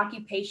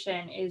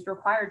occupation is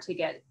required to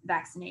get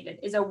vaccinated?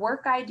 Is a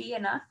work ID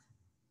enough?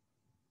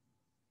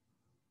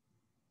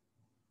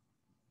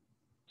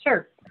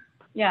 Sure.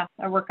 yeah,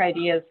 a work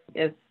ID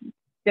is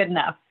good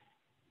enough.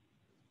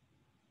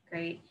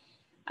 Great.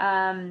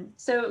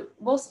 So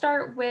we'll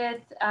start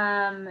with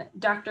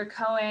Dr.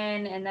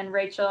 Cohen and then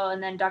Rachel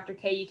and then Dr.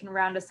 K, you can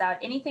round us out.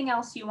 Anything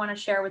else you want to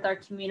share with our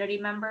community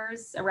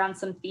members around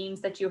some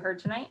themes that you heard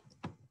tonight?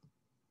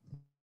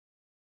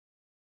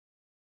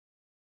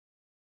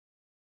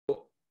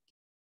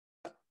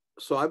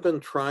 So I've been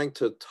trying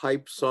to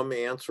type some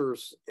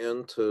answers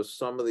into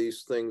some of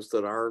these things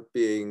that aren't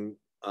being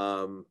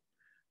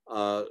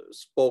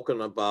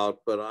spoken about,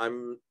 but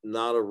I'm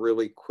not a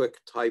really quick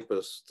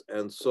typist.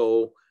 And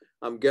so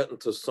I'm getting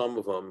to some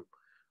of them.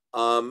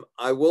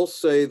 I will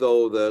say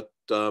though that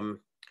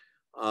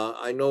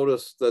I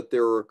noticed that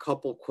there were a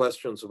couple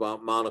questions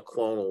about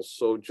monoclonals.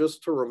 So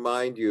just to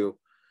remind you,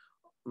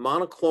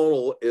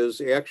 monoclonal is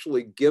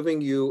actually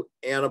giving you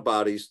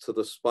antibodies to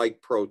the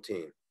spike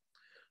protein.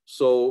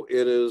 So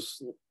it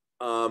is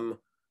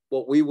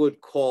what we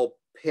would call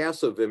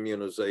passive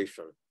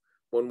immunization.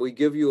 When we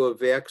give you a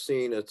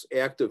vaccine, it's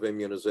active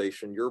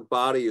immunization. Your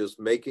body is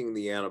making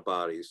the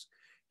antibodies.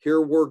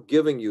 Here we're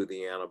giving you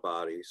the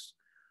antibodies.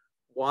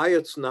 Why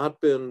it's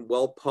not been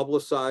well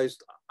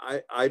publicized,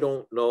 I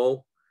don't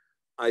know.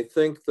 I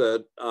think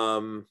that,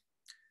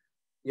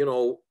 you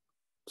know,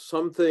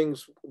 some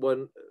things,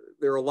 when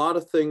there are a lot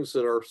of things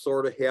that are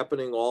sort of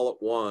happening all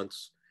at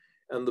once,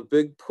 and the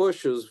big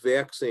push is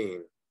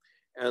vaccine.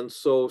 And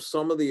so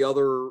some of the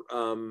other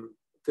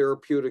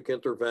therapeutic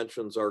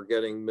interventions are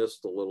getting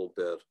missed a little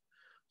bit.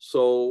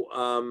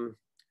 So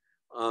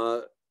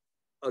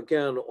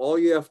again, all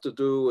you have to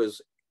do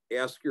is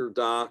ask your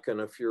doc,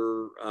 and if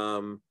your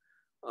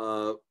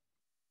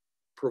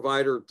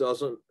provider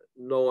doesn't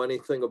know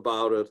anything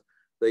about it,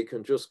 they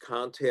can just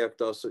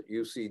contact us at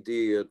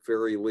UCD at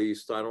very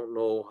least. I don't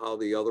know how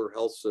the other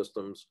health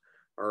systems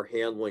are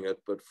handling it,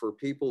 but for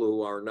people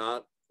who are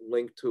not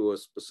linked to a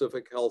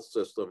specific health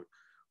system,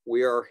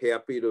 we are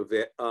happy to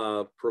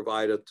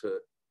provide it to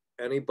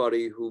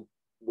anybody who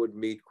would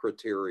meet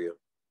criteria.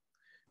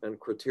 And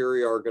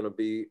criteria are going to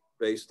be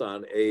based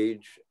on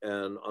age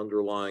and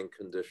underlying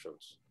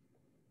conditions.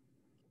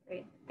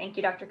 Great. Thank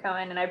you, Dr.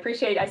 Cohen. And I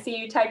see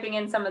you typing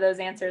in some of those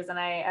answers, and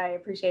I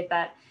appreciate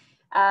that.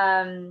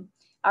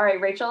 All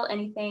right, Rachel,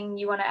 anything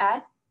you want to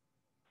add?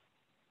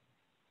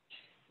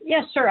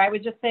 Yeah, sure. I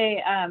would just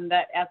say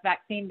that as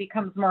vaccine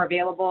becomes more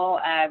available,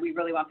 we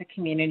really want the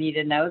community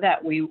to know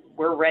that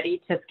we're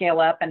ready to scale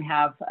up and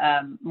have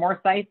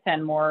more sites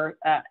and more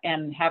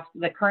and have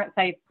the current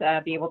sites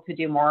be able to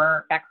do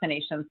more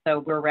vaccinations. So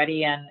we're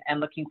ready and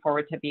looking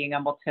forward to being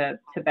able to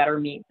better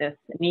meet this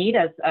need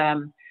as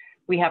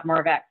we have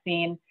more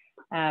vaccine.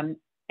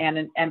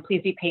 And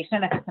please be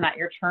patient if it's not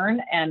your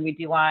turn. And we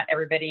do want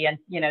everybody, and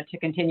to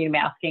continue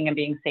masking and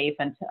being safe,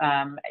 and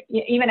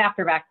even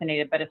after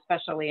vaccinated, but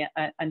especially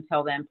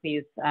until then,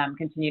 please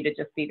continue to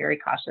just be very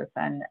cautious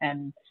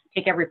and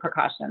take every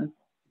precaution.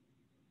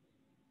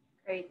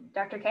 Great,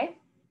 Dr. K.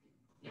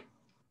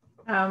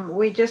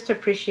 We just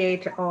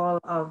appreciate all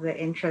of the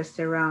interest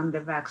around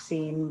the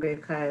vaccine,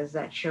 because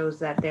that shows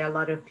that there are a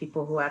lot of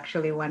people who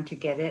actually want to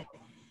get it.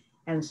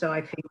 And so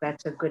I think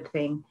that's a good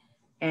thing.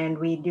 And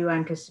we do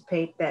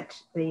anticipate that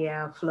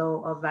the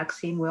flow of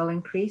vaccine will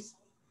increase.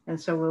 And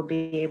so we'll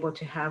be able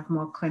to have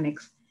more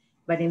clinics.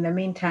 But in the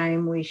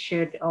meantime, we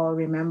should all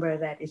remember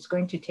that it's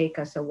going to take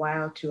us a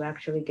while to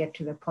actually get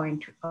to the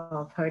point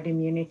of herd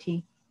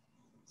immunity.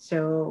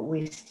 So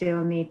we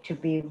still need to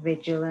be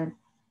vigilant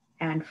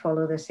and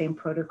follow the same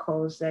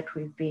protocols that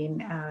we've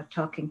been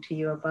talking to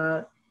you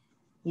about.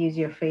 Use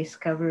your face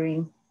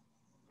covering,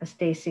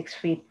 stay 6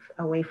 feet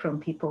away from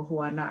people who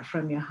are not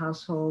from your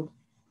household.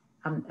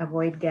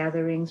 Avoid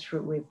gatherings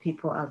with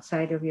people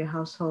outside of your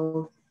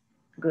household,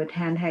 good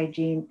hand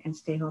hygiene, and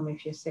stay home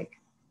if you're sick.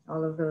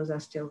 All of those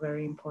are still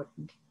very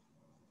important.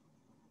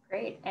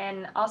 Great,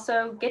 and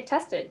also get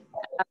tested.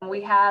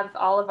 We have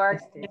all of our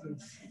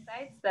sites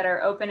that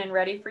are open and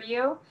ready for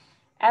you.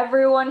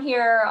 Everyone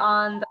here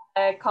on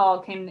the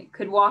call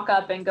could walk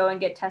up and go and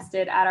get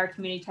tested at our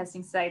community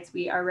testing sites.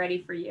 We are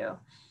ready for you.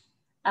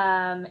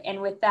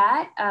 And with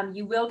that,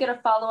 you will get a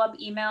follow-up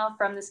email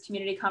from this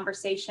community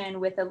conversation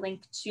with a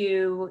link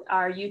to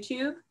our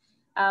YouTube,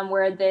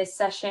 where this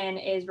session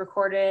is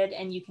recorded,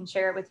 and you can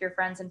share it with your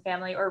friends and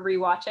family or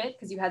rewatch it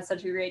because you had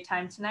such a great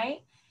time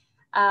tonight.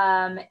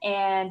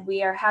 And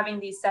we are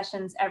having these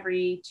sessions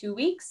every 2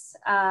 weeks.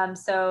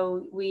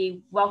 So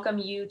we welcome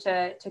you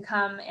to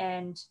come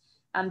and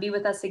be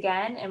with us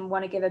again, and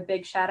want to give a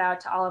big shout out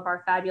to all of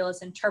our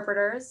fabulous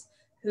interpreters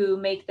who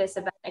make this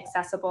event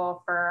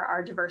accessible for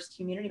our diverse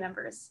community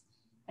members.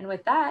 And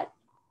with that,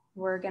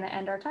 we're going to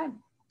end our time.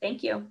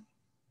 Thank you.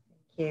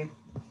 Thank you.